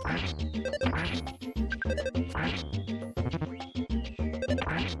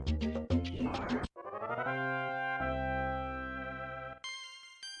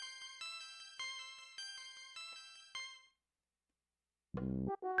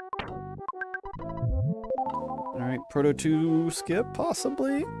 Alright, Proto 2 skip,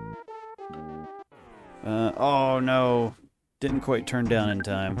 possibly? Oh no. Didn't quite turn down in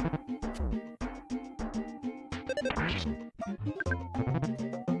time.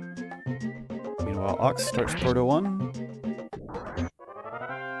 Meanwhile, Ox starts Proto 1.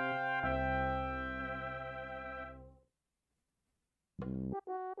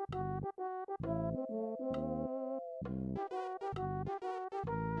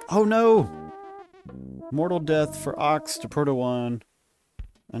 Oh no! Mortal death for Ox to Proto 1.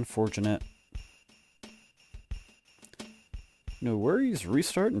 Unfortunate. No worries,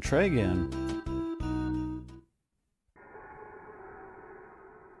 restart and try again.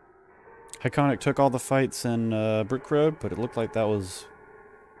 Heikonnic took all the fights in Brick Road, but it looked like that was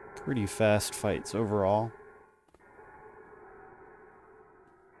pretty fast fights overall.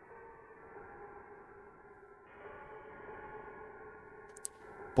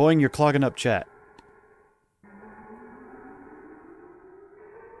 Boing, you're clogging up chat.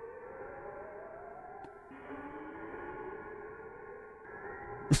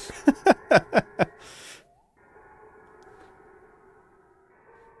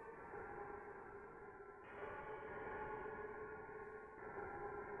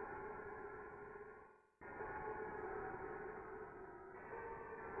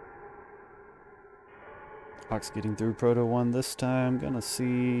 Ox getting through Proto 1 this time. Gonna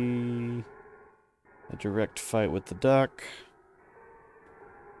see a direct fight with the duck.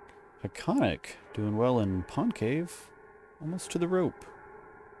 Heikonnic doing well in Pond Cave. Almost to the rope.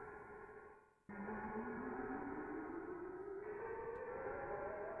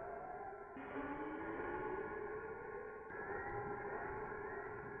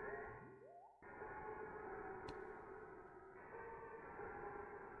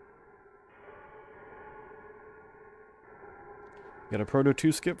 Got a Proto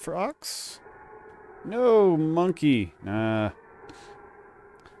 2 skip for Ox? No, monkey. Nah.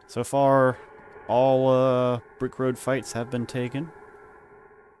 So far, all Brick Road fights have been taken.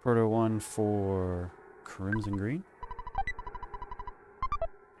 Proto 1 for Crimson Green.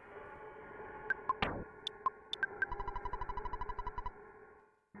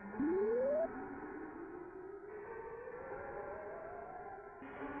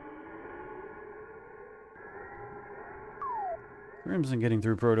 Crimson getting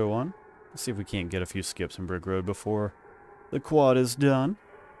through Proto 1. Let's see if we can't get a few skips in Brick Road before the quad is done.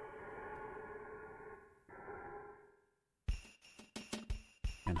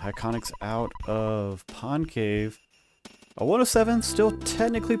 And Heikonnic's out of Pond Cave. A 107 still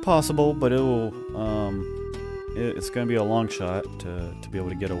technically possible, but it will it's going to be a long shot to be able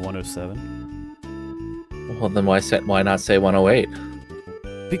to get a 107. Well, then why not say 108?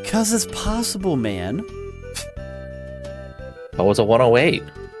 Because it's possible, man. That was a 108.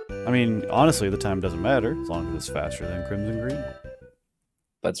 I mean, honestly, the time doesn't matter as long as it's faster than Crimson Green.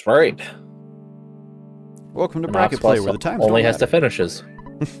 That's right. Welcome to Bracket Play, where the time only has to finishes.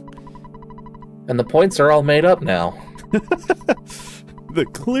 And the points are all made up now. The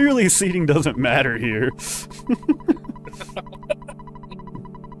clearly seating doesn't matter here.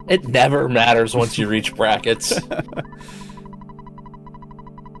 It never matters once you reach brackets.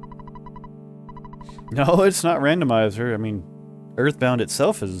 No, it's not randomizer. I mean, Earthbound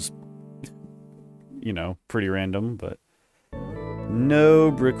itself is, you know, pretty random, but no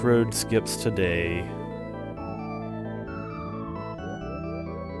Brick Road skips today.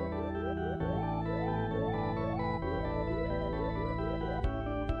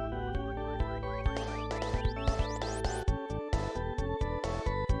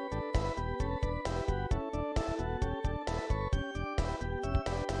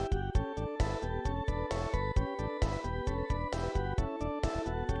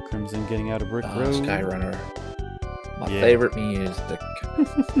 Crimson getting out of Brick Road. Skyrunner. My favorite music.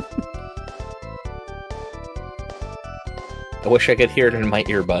 I wish I could hear it in my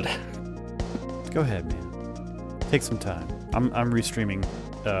earbud. Go ahead, man. Take some time. I'm restreaming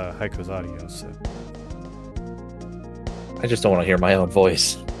Heiko's audio, so. I just don't want to hear my own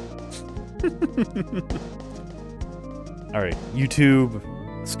voice. Alright, YouTube,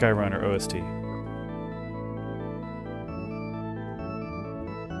 Skyrunner OST.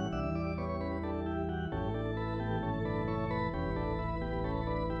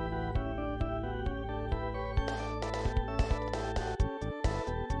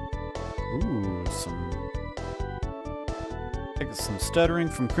 Ooh, some stuttering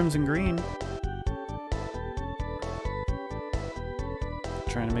from Crimson Green.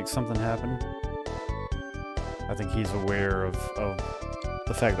 trying to make something happen. I think he's aware of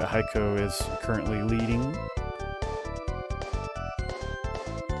the fact that Heiko is currently leading.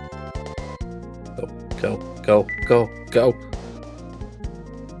 Go, go, go, go.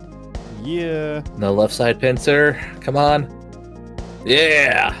 Yeah. No left side pincer. Come on.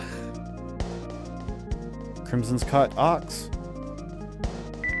 Yeah. Crimson's caught Ox.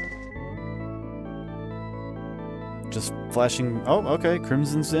 Just flashing. Oh, okay.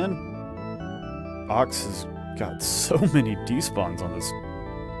 Crimson's in. Ox has got so many despawns on this.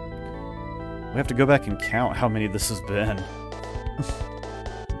 We have to go back and count how many this has been.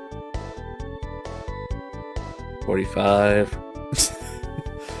 45.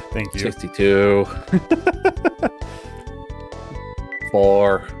 Thank you. 62.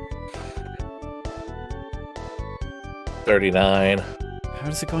 4. 39. How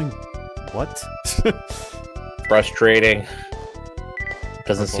is it going? What? Frustrating.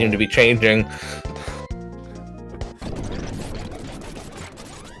 Doesn't seem to be changing.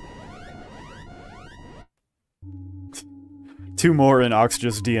 Two more and Ox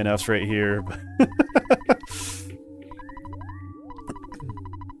just DNFs right here.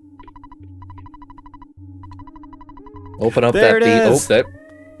 Open up there that beat. Oh, that.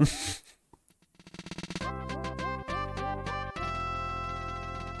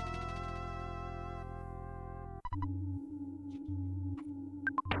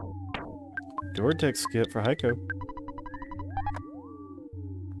 Vortex skip for Heiko.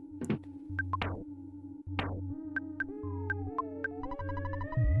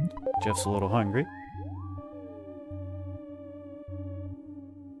 Jeff's a little hungry.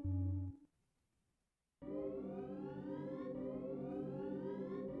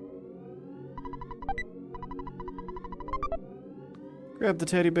 Grab the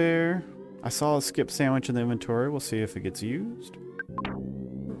teddy bear. I saw a skip sandwich in the inventory. We'll see if it gets used.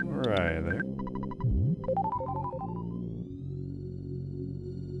 Right there.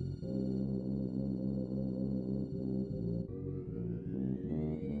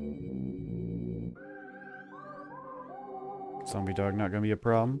 Zombie dog not gonna be a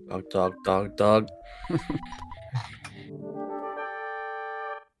problem. Dog, dog, dog, dog.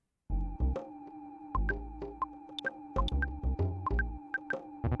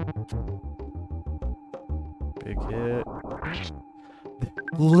 Big hit.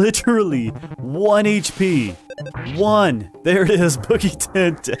 Literally 1 HP. 1. There it is. Boogey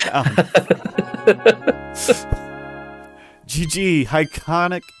 10 down. GG.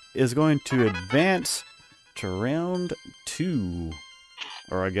 Heikonnic is going to advance to round 2.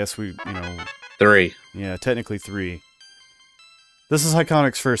 Or I guess we, 3. Yeah, technically 3. This is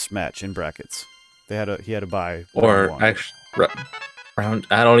Heikonnic's first match in brackets. He had a bye. Or actually, round.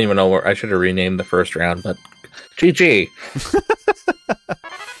 I don't even know where I should have renamed the first round, but GG.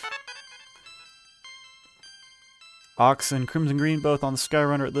 Ox and Crimson Green both on the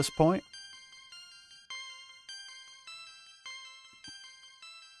Skyrunner at this point.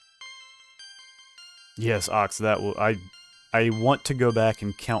 Yes, Ox, that will. I want to go back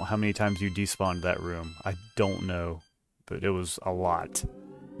and count how many times you despawned that room. I don't know, but it was a lot.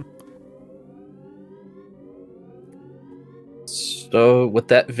 So with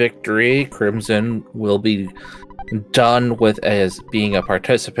that victory, Crimson will be done with as being a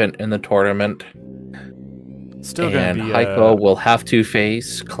participant in the tournament. Still gonna be. Heiko will have to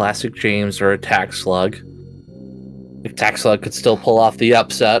face Classic James or Attack Slug. Attack Slug could still pull off the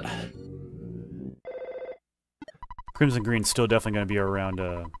upset. Crimson Green's still definitely gonna be around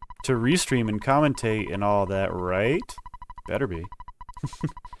to restream and commentate and all that, right? Better be.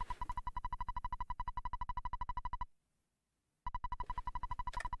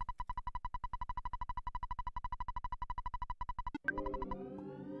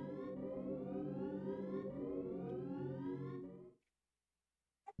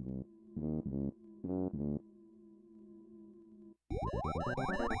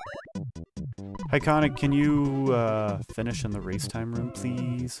 Heikonnic, can you finish in the race time room,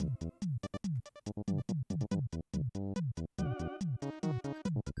 please?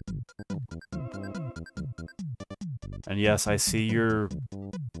 And yes, I see your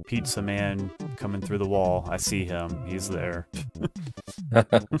pizza man coming through the wall. I see him. He's there.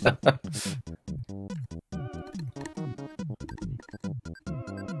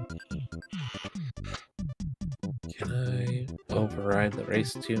 Can I override the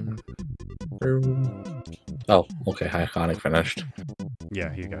race tune room? Oh, okay. Heikonnic finished.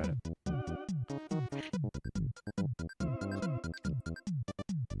 Yeah, he got it.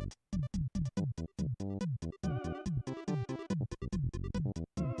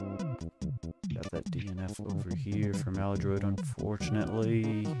 Got that DNF over here for Malladroid,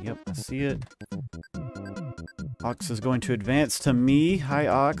 unfortunately. see. Yep, I see it. Ox is going to advance to me. Hi,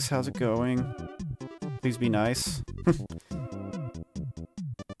 Ox. How's it going? Please be nice.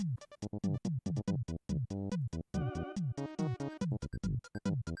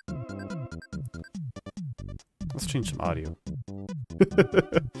 Let's change some audio.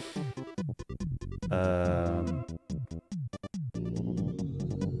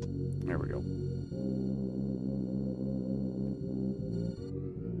 There we go.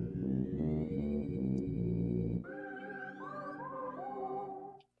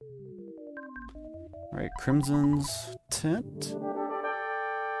 All right, Crimson's tent.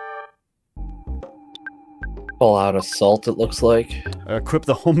 Full out assault, it looks like. Equip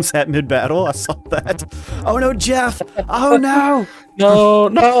the homes at mid-battle. I saw that. Oh no, Jeff! Oh no! No,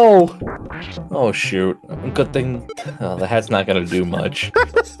 no! Oh shoot. Good thing the hat's not gonna do much.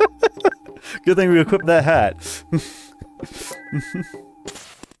 Good thing we equipped that hat.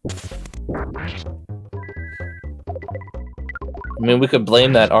 I mean, we could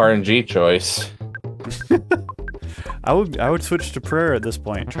blame that RNG choice. I would switch to prayer at this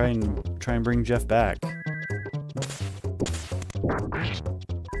point. Try and bring Jeff back.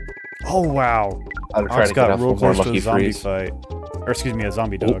 Oh wow! I'll try Ox to get got off real one more close to lucky a zombie freeze. fight. Or excuse me, a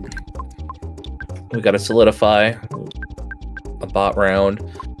zombie dog. We gotta solidify a bot round.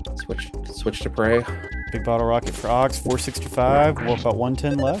 Switch to prey. Big bottle rocket for Ox, 465. What, about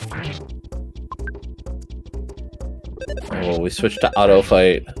 110 left? Oh, well, we switched to auto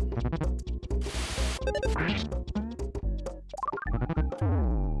fight.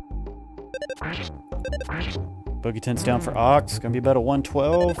 Boogie tent's down for Ox. Gonna be about a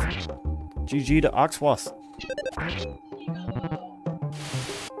 112. GG to Oxwas.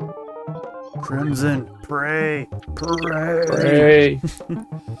 Crimson, pray, pray. Prey.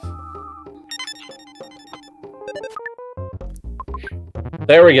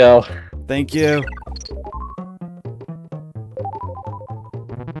 There we go. Thank you.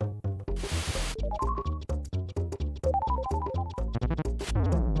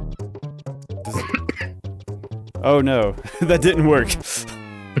 Oh no, that didn't work.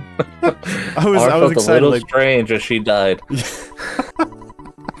 I was excited. A little Like, strange as she died.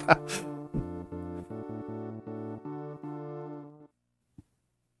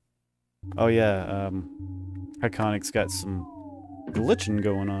 oh yeah, Heikonnic's got some glitching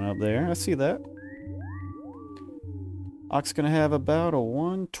going on up there. I see that. Ox gonna have about a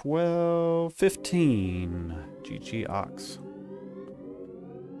 112.15. GG Ox.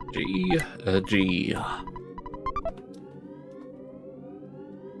 G.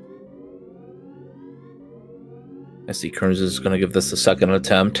 I see Crimson is going to give this a second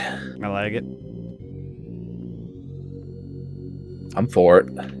attempt. I like it. I'm for it.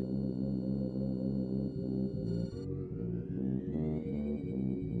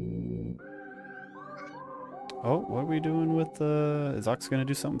 Oh, what are we doing with is Ox gonna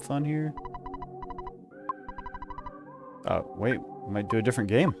do something fun here? Oh, wait, we might do a different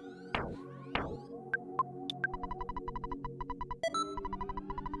game.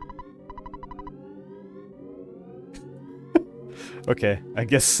 Okay, I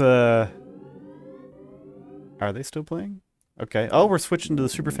guess, are they still playing? Okay. Oh, we're switching to the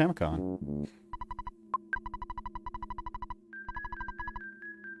Super Famicom.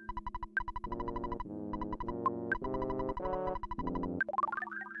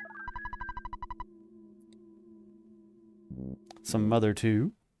 Some Mother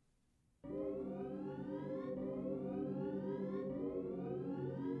 2.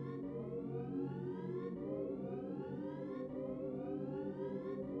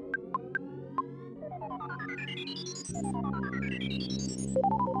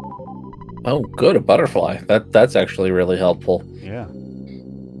 Oh, good, a butterfly. That's actually really helpful. Yeah.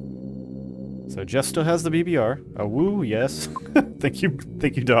 So Jeff still has the BBR. Oh, woo, yes. Thank you,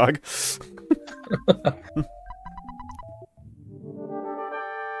 dog.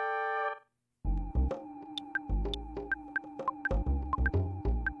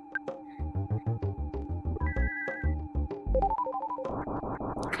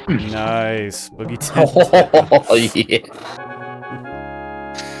 Nice. Boogie tent. Oh, yeah.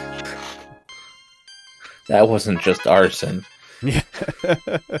 That wasn't just arson. Yeah.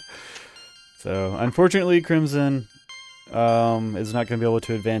 So, unfortunately, Crimson is not going to be able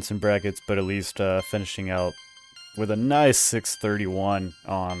to advance in brackets, but at least finishing out with a nice 631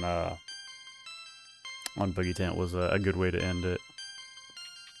 on Boogie Tent was a good way to end it.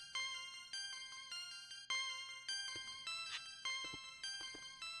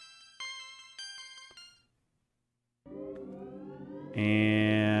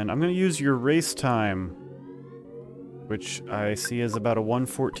 And I'm going to use your race time which I see is about a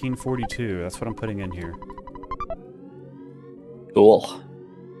 114.42. That's what I'm putting in here. Cool.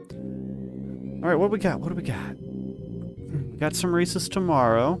 All right, what do we got? What do we got? We got some races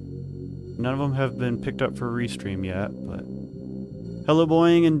tomorrow. None of them have been picked up for restream yet, but Hello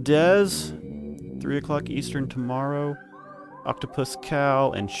Boying and Dez, 3 o'clock Eastern tomorrow. Octopus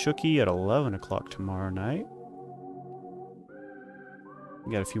Cal and Shooky at 11 o'clock tomorrow night.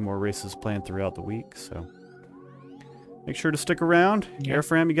 We got a few more races planned throughout the week, so make sure to stick around. Yeah.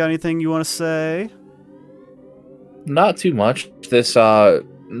 Airfram, you got anything you want to say? Not too much. This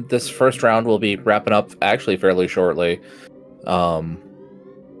first round will be wrapping up actually fairly shortly.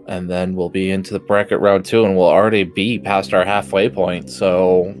 And then we'll be into the bracket round 2, and we'll already be past our halfway point.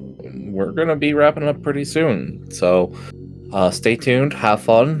 So we're gonna be wrapping up pretty soon. So stay tuned, have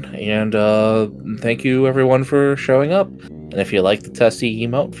fun, and thank you everyone for showing up. And if you like the Tessie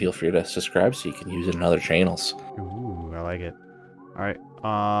emote, feel free to subscribe so you can use it in other channels. Ooh, I like it. All right,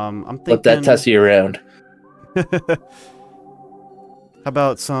 I'm thinking. Flip that Tessie around. How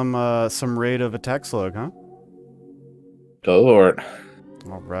about some raid of Attack Slug, huh? Go for it.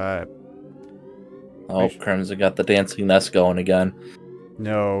 All right. Oh, Crimson got the dancing nest going again.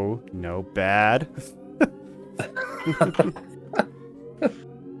 No, bad.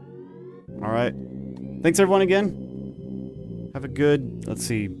 All right. Thanks everyone again. Have a good, let's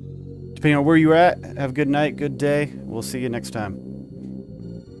see, depending on where you're at, have a good night, good day. We'll see you next time.